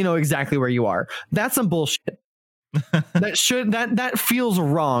immediately know exactly where you are. That's some bullshit. That feels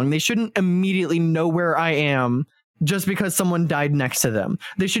wrong. They shouldn't immediately know where I am just because someone died next to them.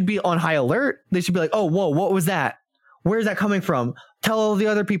 They should be on high alert. They should be like, oh, whoa, what was that? Where's that coming from? Tell all the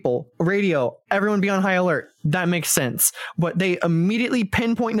other people, radio, everyone be on high alert. That makes sense. But they immediately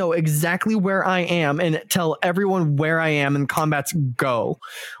pinpoint, know exactly where I am, and tell everyone where I am, and combats go,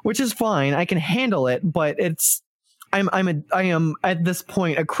 which is fine. I can handle it, but I am at this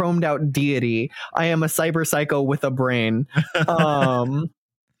point a chromed out deity. I am a cyber psycho with a brain.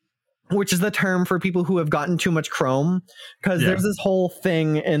 Which is the term for people who have gotten too much chrome, because there's this whole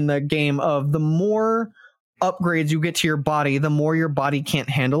thing in the game of the more upgrades you get to your body, the more your body can't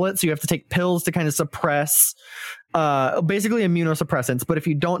handle it. So you have to take pills to kind of suppress basically immunosuppressants. But if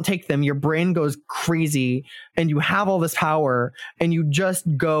you don't take them, your brain goes crazy and you have all this power and you just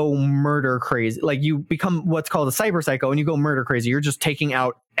go murder crazy. Like you become what's called a cyber psycho and you go murder crazy. You're just taking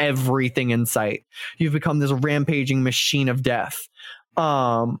out everything in sight. You've become this rampaging machine of death.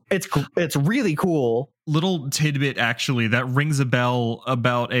 It's really cool. Little tidbit actually that rings a bell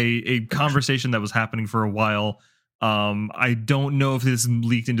about a conversation that was happening for a while. I don't know if this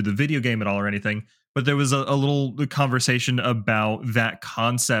leaked into the video game at all or anything, but there was a little conversation about that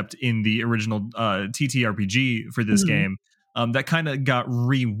concept in the original TTRPG for this game that kind of got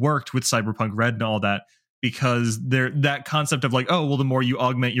reworked with Cyberpunk Red and all that, because that concept of like, oh, well, the more you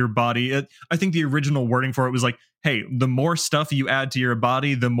augment your body, I think the original wording for it was like, hey, the more stuff you add to your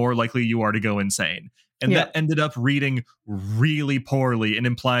body, the more likely you are to go insane. And that ended up reading really poorly and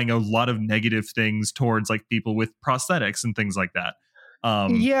implying a lot of negative things towards like people with prosthetics and things like that.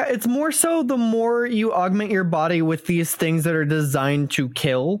 Yeah, it's more so the more you augment your body with these things that are designed to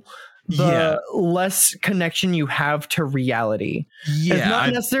kill, the less connection you have to reality. Yeah, it's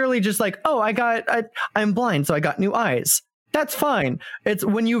not necessarily just like, oh, I'm blind, so I got new eyes. That's fine. It's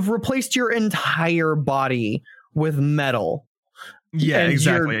when you've replaced your entire body with metal. Yeah,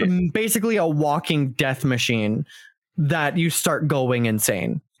 exactly. You're basically a walking death machine that you start going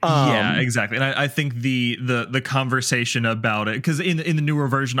insane. Yeah, exactly. And I think the conversation about it, because in the newer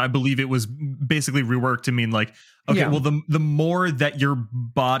version, I believe it was basically reworked to mean like, okay, well, the more that your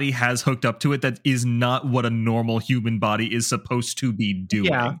body has hooked up to it, that is not what a normal human body is supposed to be doing.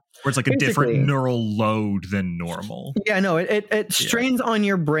 Yeah. Where it's like a different neural load than normal. Yeah, no, it strains on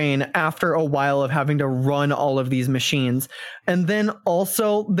your brain after a while of having to run all of these machines. And then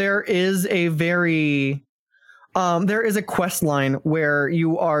also there is a quest line where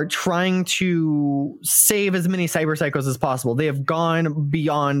you are trying to save as many cyber psychos as possible. They have gone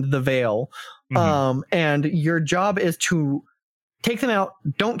beyond the veil. And your job is to take them out,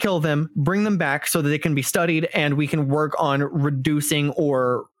 don't kill them, bring them back so that they can be studied and we can work on reducing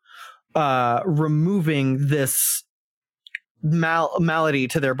or removing this malady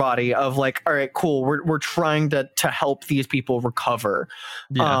to their body of like, all right, cool, we're trying to help these people recover.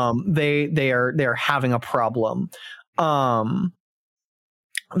 They're having a problem.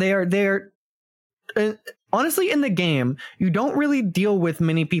 They're honestly, in the game you don't really deal with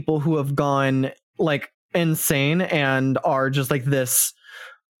many people who have gone like insane and are just like this,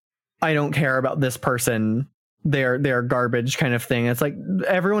 I don't care about this person, they're garbage kind of thing. It's like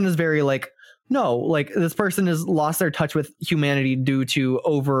everyone is very like, no, like this person has lost their touch with humanity due to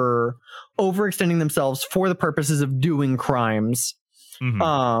overextending themselves for the purposes of doing crimes.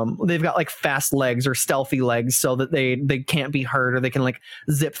 They've got like fast legs or stealthy legs so that they can't be hurt, or they can like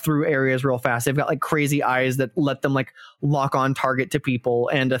zip through areas real fast. They've got like crazy eyes that let them like lock on target to people,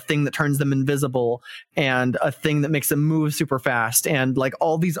 and a thing that turns them invisible, and a thing that makes them move super fast, and like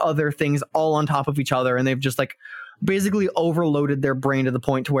all these other things all on top of each other. And they've just like basically overloaded their brain to the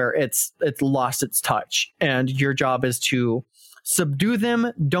point to where it's lost its touch. And your job is to subdue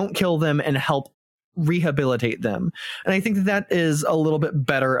them, don't kill them, and help rehabilitate them. And I think that is a little bit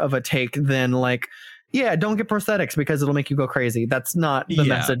better of a take than like, yeah, don't get prosthetics because it'll make you go crazy. That's not the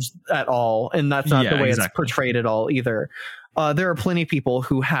message at all, and that's not the way it's portrayed at all either. There are plenty of people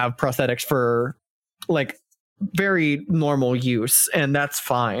who have prosthetics for like very normal use, and that's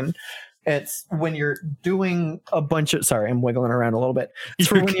fine. It's when you're doing a bunch of, sorry, I'm wiggling around a little bit. It's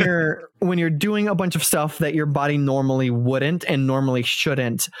for when you're doing a bunch of stuff that your body normally wouldn't and normally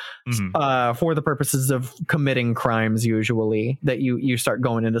shouldn't, for the purposes of committing crimes, usually, that you start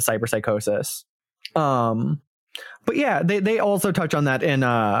going into cyberpsychosis. But yeah, they also touch on that in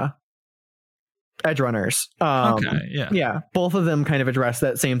Edge Runners. Yeah, both of them kind of address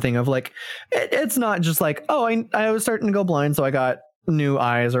that same thing of like, it's not just like, oh, I was starting to go blind, so I got new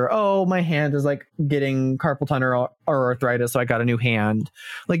eyes, or oh, my hand is like getting carpal tunnel or arthritis, so I got a new hand.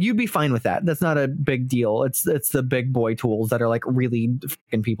 Like, you'd be fine with that. That's not a big deal. It's the big boy tools that are like really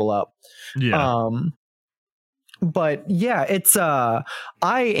fucking people up. But yeah, it's I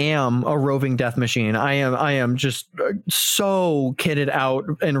am a roving death machine. I am just so kitted out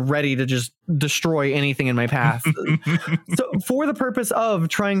and ready to just destroy anything in my path. So for the purpose of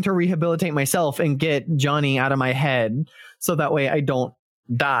trying to rehabilitate myself and get Johnny out of my head, so that way I don't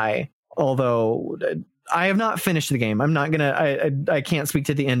die. Although I have not finished the game. I'm not gonna. I can't speak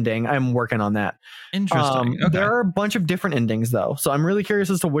to the ending. I'm working on that. Interesting. There are a bunch of different endings though, so I'm really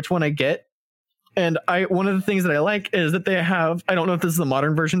curious as to which one I get. And one of the things that I like is that they have, I don't know if this is a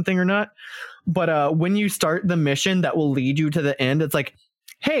modern version thing or not, but when you start the mission that will lead you to the end, it's like,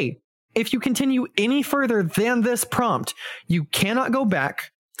 hey, if you continue any further than this prompt, you cannot go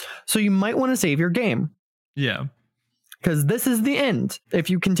back. So you might want to save your game. Yeah. Because this is the end. If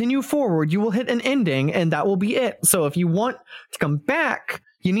you continue forward, you will hit an ending, and that will be it. So if you want to come back,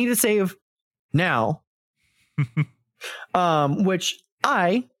 you need to save now. Which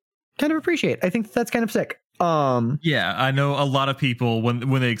I kind of appreciate. I think that's kind of sick. Yeah, I know a lot of people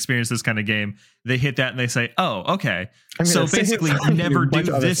when they experience this kind of game, they hit that and they say, "Oh, okay." So basically, never do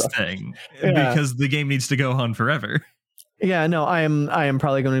this thing because the game needs to go on forever. Yeah, no, I am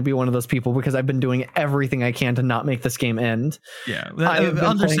probably going to be one of those people because I've been doing everything I can to not make this game end. Yeah,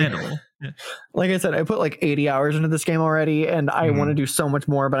 understandable. Yeah. Like I said, I put like 80 hours into this game already, and I want to do so much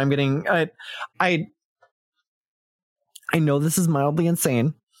more. But I'm getting, I know this is mildly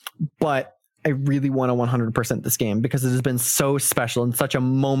insane, but I really want to 100% this game because it has been so special and such a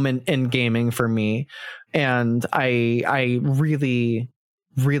moment in gaming for me, and I really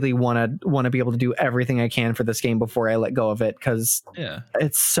want to be able to do everything I can for this game before I let go of it because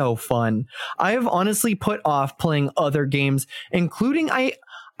it's so fun. I have honestly put off playing other games, including I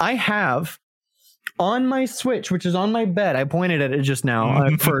have on my Switch, which is on my bed. I pointed at it just now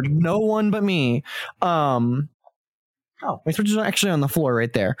for no one but me. Oh, my Switch is actually on the floor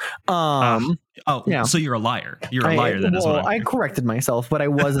right there. Yeah. So you're a liar. You're a liar. I corrected myself, but I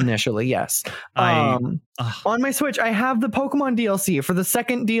was initially, yes. On my Switch, I have the Pokemon DLC for the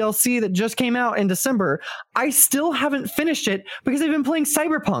second DLC that just came out in December. I still haven't finished it because I've been playing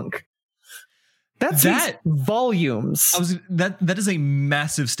Cyberpunk. That volumes. That is a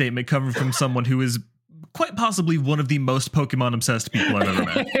massive statement coming from someone who is quite possibly one of the most Pokemon obsessed people I've ever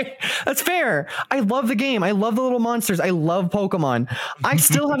met. That's fair. I love the game. I love the little monsters. I love Pokemon. I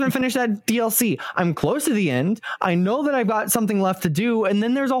still haven't finished that DLC. I'm close to the end. I know that I've got something left to do. And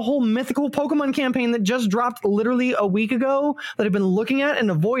then there's a whole mythical Pokemon campaign that just dropped literally a week ago that I've been looking at and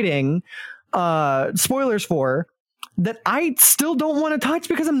avoiding spoilers for, that I still don't want to touch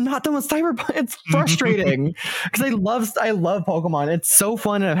because I'm not done with Cyberpunk. It's frustrating because I love Pokemon. It's so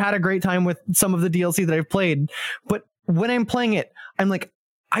fun, and I've had a great time with some of the DLC that I've played. But when I'm playing it, I'm like,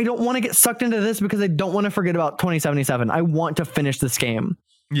 I don't want to get sucked into this because I don't want to forget about 2077. I want to finish this game.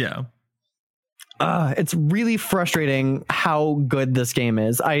 Yeah. It's really frustrating how good this game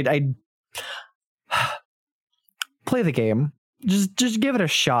is. I play the game. Just give it a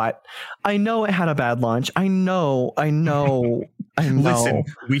shot. I know it had a bad launch. I know. Listen,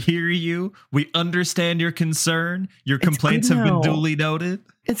 we hear you. We understand your concern. Your complaints have been duly noted.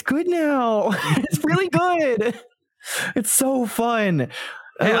 It's good now. It's really good. It's so fun.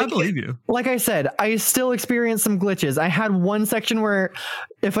 Yeah, I believe you. Like I said, I still experience some glitches. I had one section where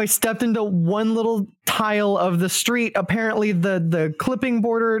if I stepped into one little tile of the street, apparently the clipping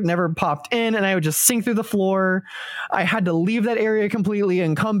border never popped in and I would just sink through the floor. I had to leave that area completely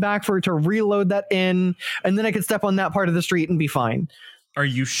and come back for it to reload that in, and then I could step on that part of the street and be fine. Are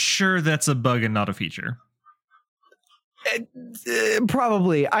you sure that's a bug and not a feature?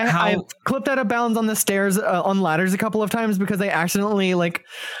 Probably. I clipped out of bounds on the stairs on ladders a couple of times because I accidentally, like,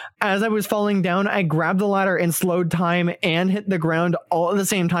 as I was falling down, I grabbed the ladder and slowed time and hit the ground all at the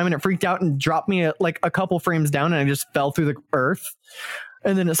same time, and it freaked out and dropped me a couple frames down, and I just fell through the earth,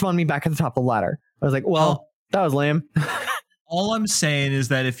 and then it spawned me back at the top of the ladder. I was like, well, that was lame. All I'm saying is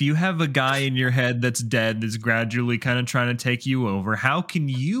that if you have a guy in your head that's dead, that's gradually kind of trying to take you over, how can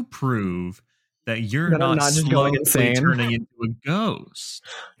you prove that you're not just slowly turning into a ghost?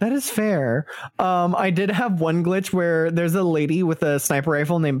 That is fair. I did have one glitch where there's a lady with a sniper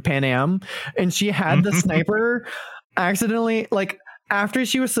rifle named Pan Am, and she had the sniper accidentally, like, after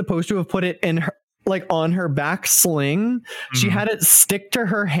she was supposed to have put it in her, like, on her back sling, she had it stick to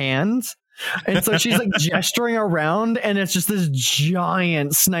her hand. And so she's like gesturing around, and it's just this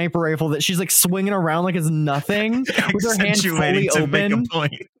giant sniper rifle that she's like swinging around like it's nothing with her hand fully open.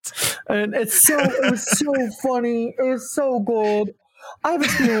 And it was so funny. It was so good. I've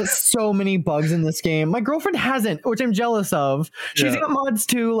experienced so many bugs in this game. My girlfriend hasn't, which I'm jealous of. She's got mods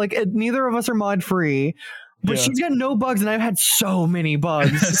too. Like, neither of us are mod free, but she's got no bugs, and I've had so many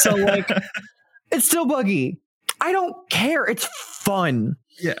bugs. So, like, it's still buggy. I don't care. It's fun.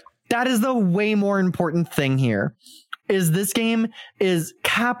 Yeah. That is the way more important thing here. Is this game is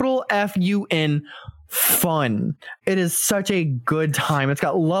capital F-U-N fun. It is such a good time. It's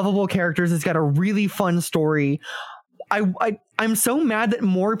got lovable characters. It's got a really fun story. I'm so mad that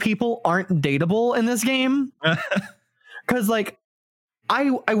more people aren't dateable in this game. Because, like,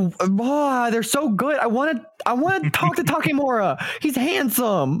 they're so good. I want to talk to Takemura. He's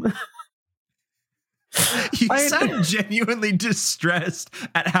handsome. You sound genuinely distressed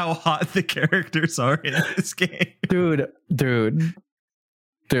at how hot the characters are in this game. Dude.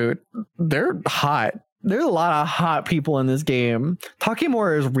 Dude, they're hot. There's a lot of hot people in this game.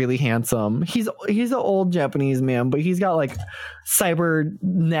 Takemura is really handsome. He's an old Japanese man, but he's got like cyber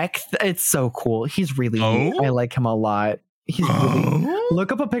neck. It's so cool. He's really neat. I like him a lot. He's really,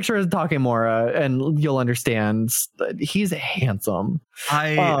 look up a picture of Takemura and you'll understand. He's handsome.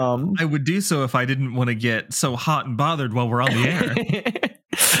 I would do so if I didn't want to get so hot and bothered while we're on the air.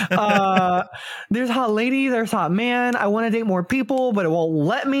 There's hot lady, there's hot man. I want to date more people, but it won't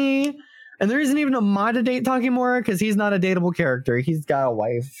let me. And there isn't even a mod to date Takemura because he's not a dateable character. He's got a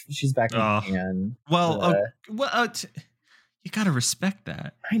wife. She's back in Japan. You gotta respect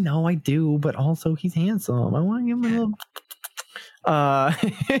that. I know, I do, but also he's handsome. I want to give him a little.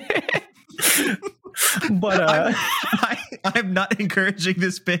 But I'm not encouraging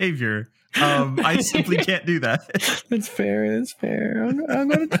this behavior. I simply can't do that. It's fair. It's fair. I'm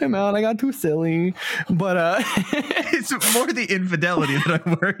gonna time out. I got too silly, but it's more the infidelity that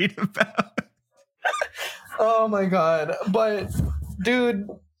I'm worried about. Oh my god! But dude,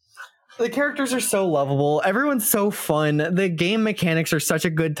 the characters are so lovable. Everyone's so fun. The game mechanics are such a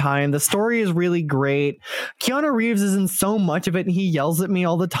good time. The story is really great. Keanu Reeves is in so much of it, and he yells at me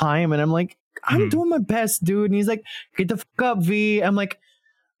all the time, and I'm like, I'm doing my best, dude. And he's like, get the fuck up, V. I'm like,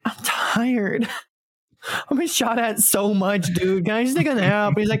 I'm tired. I've been shot at so much, dude. Can I just take a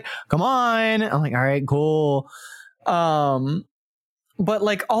nap? He's like, come on. I'm like, all right, cool. But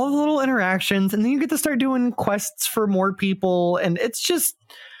like all the little interactions, and then you get to start doing quests for more people, and it's just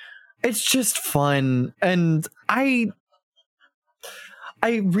fun. And I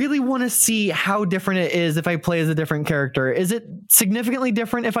really want to see how different it is if I play as a different character. Is it significantly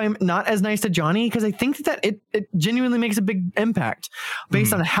different if I'm not as nice to Johnny? Because I think that it genuinely makes a big impact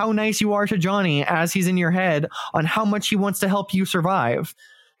based on how nice you are to Johnny as he's in your head, on how much he wants to help you survive.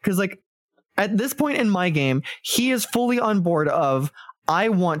 Because like at this point in my game, he is fully on board of, I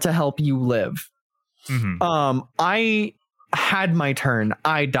want to help you live. I had my turn.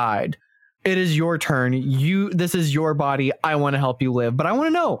 I died. It is your turn. This is your body. I want to help you live. But I want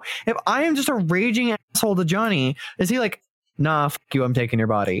to know, if I am just a raging asshole to Johnny, is he like, nah, fuck you, I'm taking your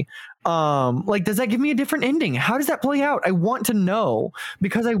body? Like, does that give me a different ending? How does that play out? I want to know,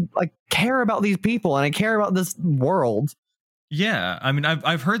 because I care about these people and I care about this world. Yeah, I mean,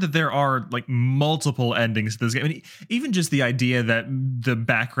 I've heard that there are like multiple endings to this game. I mean, even just the idea that the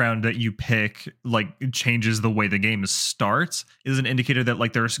background that you pick like changes the way the game starts is an indicator that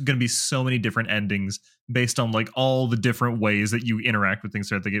like there's going to be so many different endings based on like all the different ways that you interact with things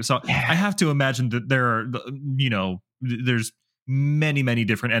throughout the game. So I have to imagine that there are, there's many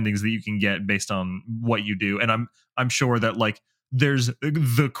different endings that you can get based on what you do, and I'm sure that like there's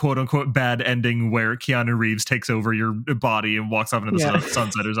the quote unquote bad ending where Keanu Reeves takes over your body and walks off into the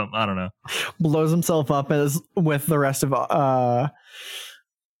sunset or something. I don't know. Blows himself up with the rest of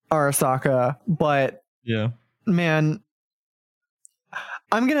Arasaka. But yeah, man,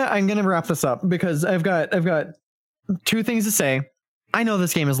 I'm gonna wrap this up because I've got two things to say. I know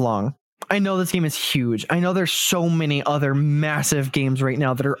this game is long. I know this game is huge. I know there's so many other massive games right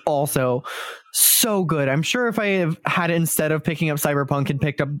now that are also so good. I'm sure if I have had it instead of picking up Cyberpunk and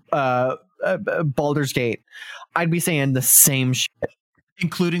picked up Baldur's Gate, I'd be saying the same shit.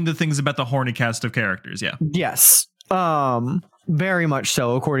 Including the things about the horny cast of characters, yeah. Yes. Very much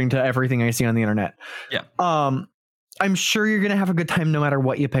so, according to everything I see on the internet. Yeah. I'm sure you're going to have a good time no matter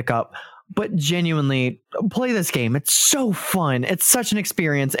what you pick up. But genuinely, play this game. It's so fun. It's such an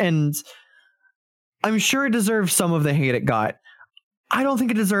experience. And I'm sure it deserves some of the hate it got. I don't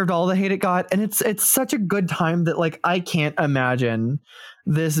think it deserved all the hate it got. And it's such a good time that like I can't imagine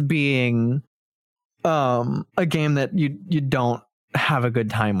this being a game that you don't have a good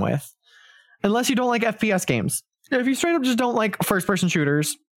time with. Unless you don't like FPS games. If you straight up just don't like first-person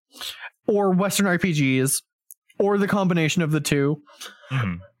shooters or Western RPGs or the combination of the two.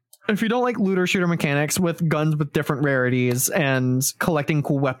 If you don't like looter shooter mechanics with guns with different rarities and collecting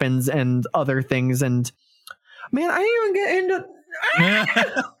cool weapons and other things, and man, I didn't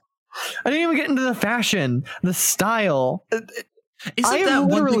even get into the fashion, the style. Isn't that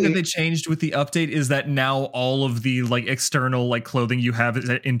one thing that they changed with the update is that now all of the like external like clothing you have is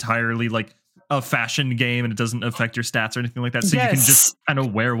entirely like a fashion game and it doesn't affect your stats or anything like that. So you can just kind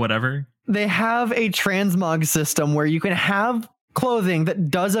of wear whatever. They have a transmog system where you can have clothing that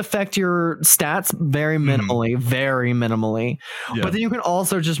does affect your stats very minimally, yeah. But then you can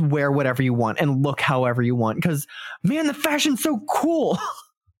also just wear whatever you want and look however you want, because man, the fashion's so cool.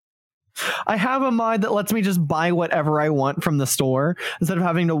 I have a mod that lets me just buy whatever I want from the store instead of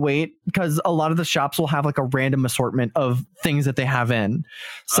having to wait, because a lot of the shops will have like a random assortment of things that they have in.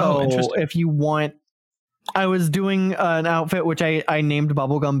 So if you want I was doing an outfit which I named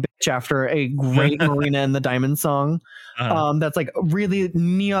Bubblegum Bitch after a great Marina and the Diamond song. That's like really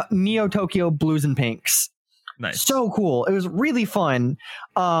Neo Tokyo blues and pinks. Nice. So cool. It was really fun.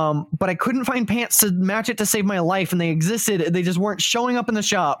 But I couldn't find pants to match it to save my life, and they existed. They just weren't showing up in the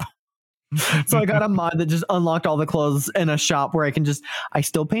shop. So I got a mod that just unlocked all the clothes in a shop where I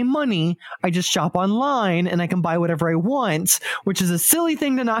still pay money. I just shop online and I can buy whatever I want, which is a silly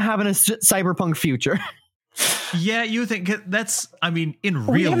thing to not have in a cyberpunk future. Yeah, you think in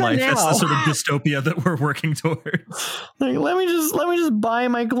real life, that's the sort of dystopia that we're working towards. Like, let me just buy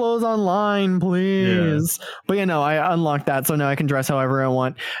my clothes online, please. Yeah. But I unlocked that, so now I can dress however I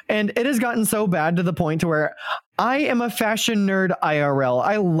want. And it has gotten so bad to the point to where I am a fashion nerd IRL.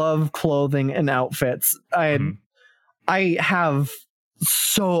 I love clothing and outfits. I am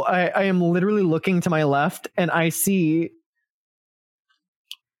literally looking to my left and I see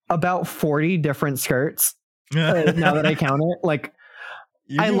about 40 different skirts. Now that I count it, like,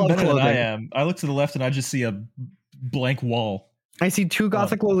 I love clothing. I am. I look to the left and I just see a blank wall. I see 2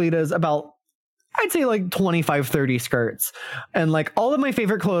 Gothic Lolitas, about, I'd say like 25, 30 skirts. And like all of my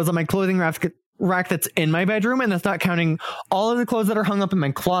favorite clothes on my clothing rack that's in my bedroom. And that's not counting all of the clothes that are hung up in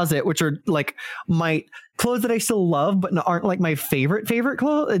my closet, which are like my clothes that I still love, but aren't like my favorite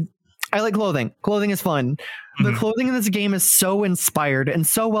clothes. I like clothing. Clothing is fun. The clothing in this game is so inspired and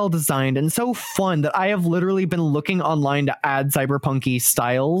so well designed and so fun that I have literally been looking online to add cyberpunky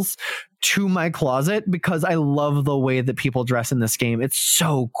styles to my closet because I love the way that people dress in this game. It's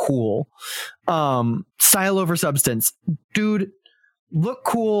so cool. Style over substance. Dude, look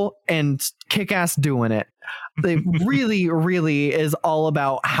cool and kick ass doing it. It really, really is all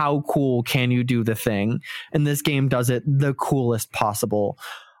about how cool can you do the thing. And this game does it the coolest possible.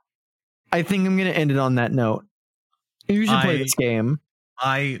 I think I'm going to end it on that note. You should play this game.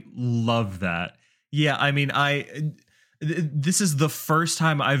 I love that. Yeah, I mean, this is the first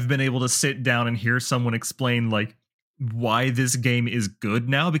time I've been able to sit down and hear someone explain like why this game is good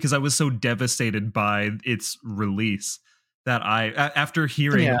now, because I was so devastated by its release that after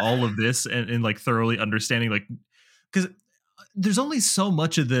hearing all of this and like thoroughly understanding, like, because there's only so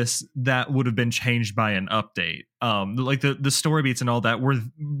much of this that would have been changed by an update. Like the story beats and all that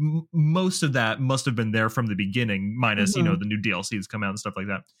most of that must have been there from the beginning, minus the new DLCs come out and stuff like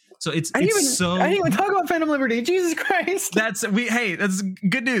that. So I didn't even talk about Phantom Liberty. Jesus Christ. That's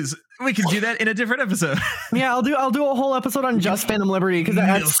good news. We can do that in a different episode. Yeah, I'll do a whole episode on just Phantom Liberty because it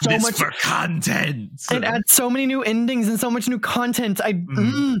adds so much for content. It adds so many new endings and so much new content.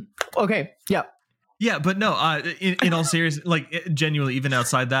 Okay, yeah. Yeah, but no, in all seriousness, like genuinely, even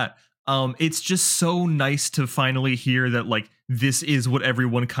outside that, it's just so nice to finally hear that like this is what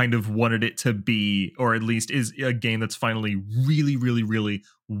everyone kind of wanted it to be, or at least is a game that's finally really, really, really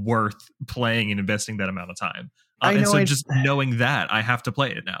worth playing and investing that amount of time. Just knowing that, I have to play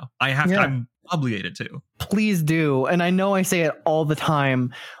it now. I'm obligated to. Please do. And I know I say it all the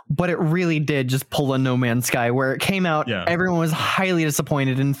time, but it really did just pull a No Man's Sky where it came out. Yeah. Everyone was highly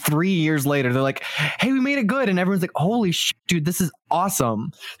disappointed. And 3 years later, they're like, hey, we made it good. And everyone's like, holy shit, dude, this is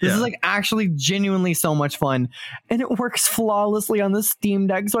awesome. This is like actually genuinely so much fun. And it works flawlessly on the Steam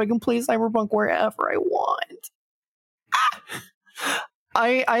Deck, so I can play Cyberpunk wherever I want.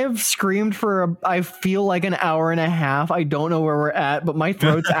 I have screamed for I feel like an hour and a half. I don't know where we're at, but my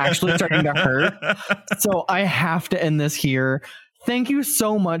throat's actually starting to hurt. So I have to end this here. Thank you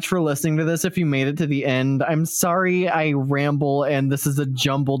so much for listening to this. If you made it to the end, I'm sorry I ramble and this is a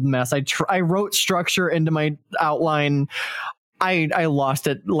jumbled mess. I wrote structure into my outline. I lost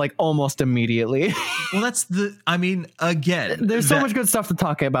it like almost immediately. Well, again, there's so much good stuff to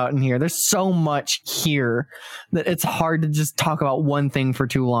talk about in here. There's so much here that it's hard to just talk about one thing for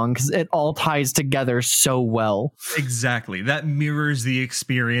too long because it all ties together so well. Exactly. That mirrors the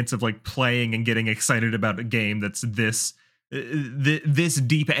experience of like playing and getting excited about a game that's this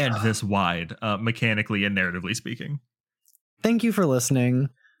deep and this wide, mechanically and narratively speaking. Thank you for listening.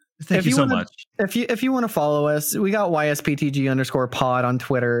 Thank you so much. If you want to follow us, we got YSPTG_pod on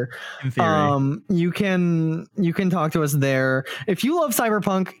Twitter. In theory. You can talk to us there. If you love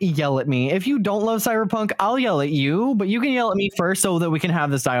Cyberpunk, yell at me. If you don't love Cyberpunk, I'll yell at you, but you can yell at me first so that we can have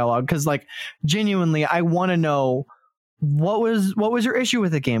this dialogue. Because like genuinely, I want to know what was your issue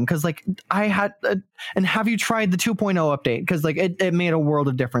with the game? Because like I had and have you tried the 2.0 update? Because like it made a world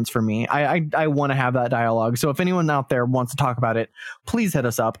of difference for me. I want to have that dialogue. So if anyone out there wants to talk about it, please hit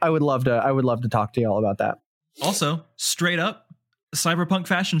us up. I would love to talk to y'all about that. Also, straight up Cyberpunk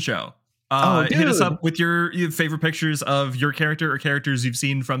fashion show. Hit us up with your favorite pictures of your character or characters you've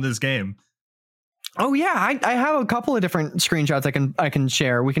seen from this game. Oh yeah, I have a couple of different screenshots I can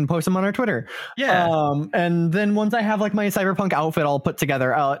share. We can post them on our Twitter. Yeah. And then once I have like my Cyberpunk outfit all put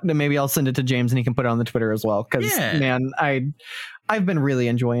together, maybe I'll send it to James and he can put it on the Twitter as well. Because man, I've been really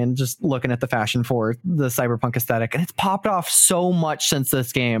enjoying just looking at the fashion for the Cyberpunk aesthetic, and it's popped off so much since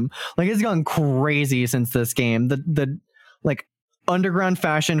this game. Like it's gone crazy since this game. The like underground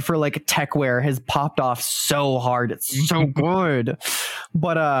fashion for like tech wear has popped off so hard. It's so good.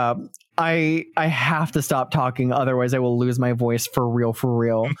 But I have to stop talking, otherwise I will lose my voice for real.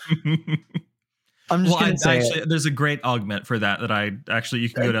 I'm just gonna say there's a great augment for that you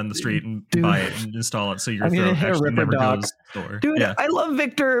can go down the street and buy it and install it, so your throat actually never goes sore. Dude, I love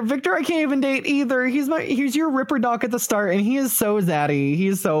Victor. Victor, I can't even date either. He's your Ripper Doc at the start, and he is so zaddy.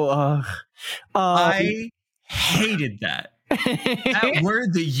 He's so I hated that. That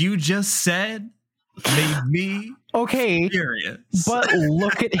word that you just said made me furious. But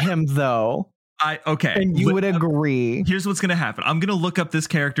look at him though. And you would agree. Here's what's gonna happen. I'm gonna look up this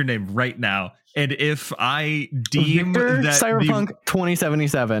character name right now, and if I deem Victor that Cyberpunk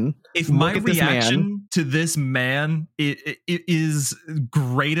 2077, if my reaction to this man it is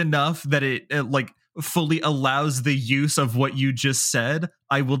great enough that it like fully allows the use of what you just said,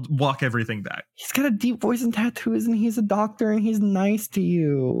 I will walk everything back. He's got a deep voice and tattoos, and he's a doctor, and he's nice to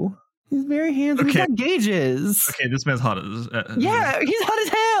you. He's very handsome. He's got gauges. Okay, this man's hot as yeah, he's hot as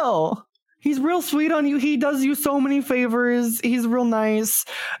hell. He's real sweet on you. He does you so many favors. He's real nice.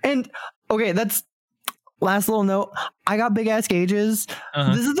 And okay, that's last little note. I got big ass gauges.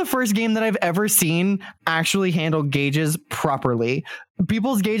 This is the first game that I've ever seen actually handle gauges properly.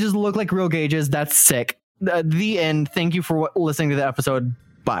 People's gauges look like real gauges. That's sick. The end. Thank you for listening to the episode.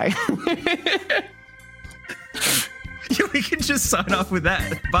 Bye. Yeah, we can just sign off with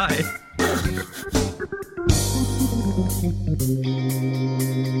that. Bye.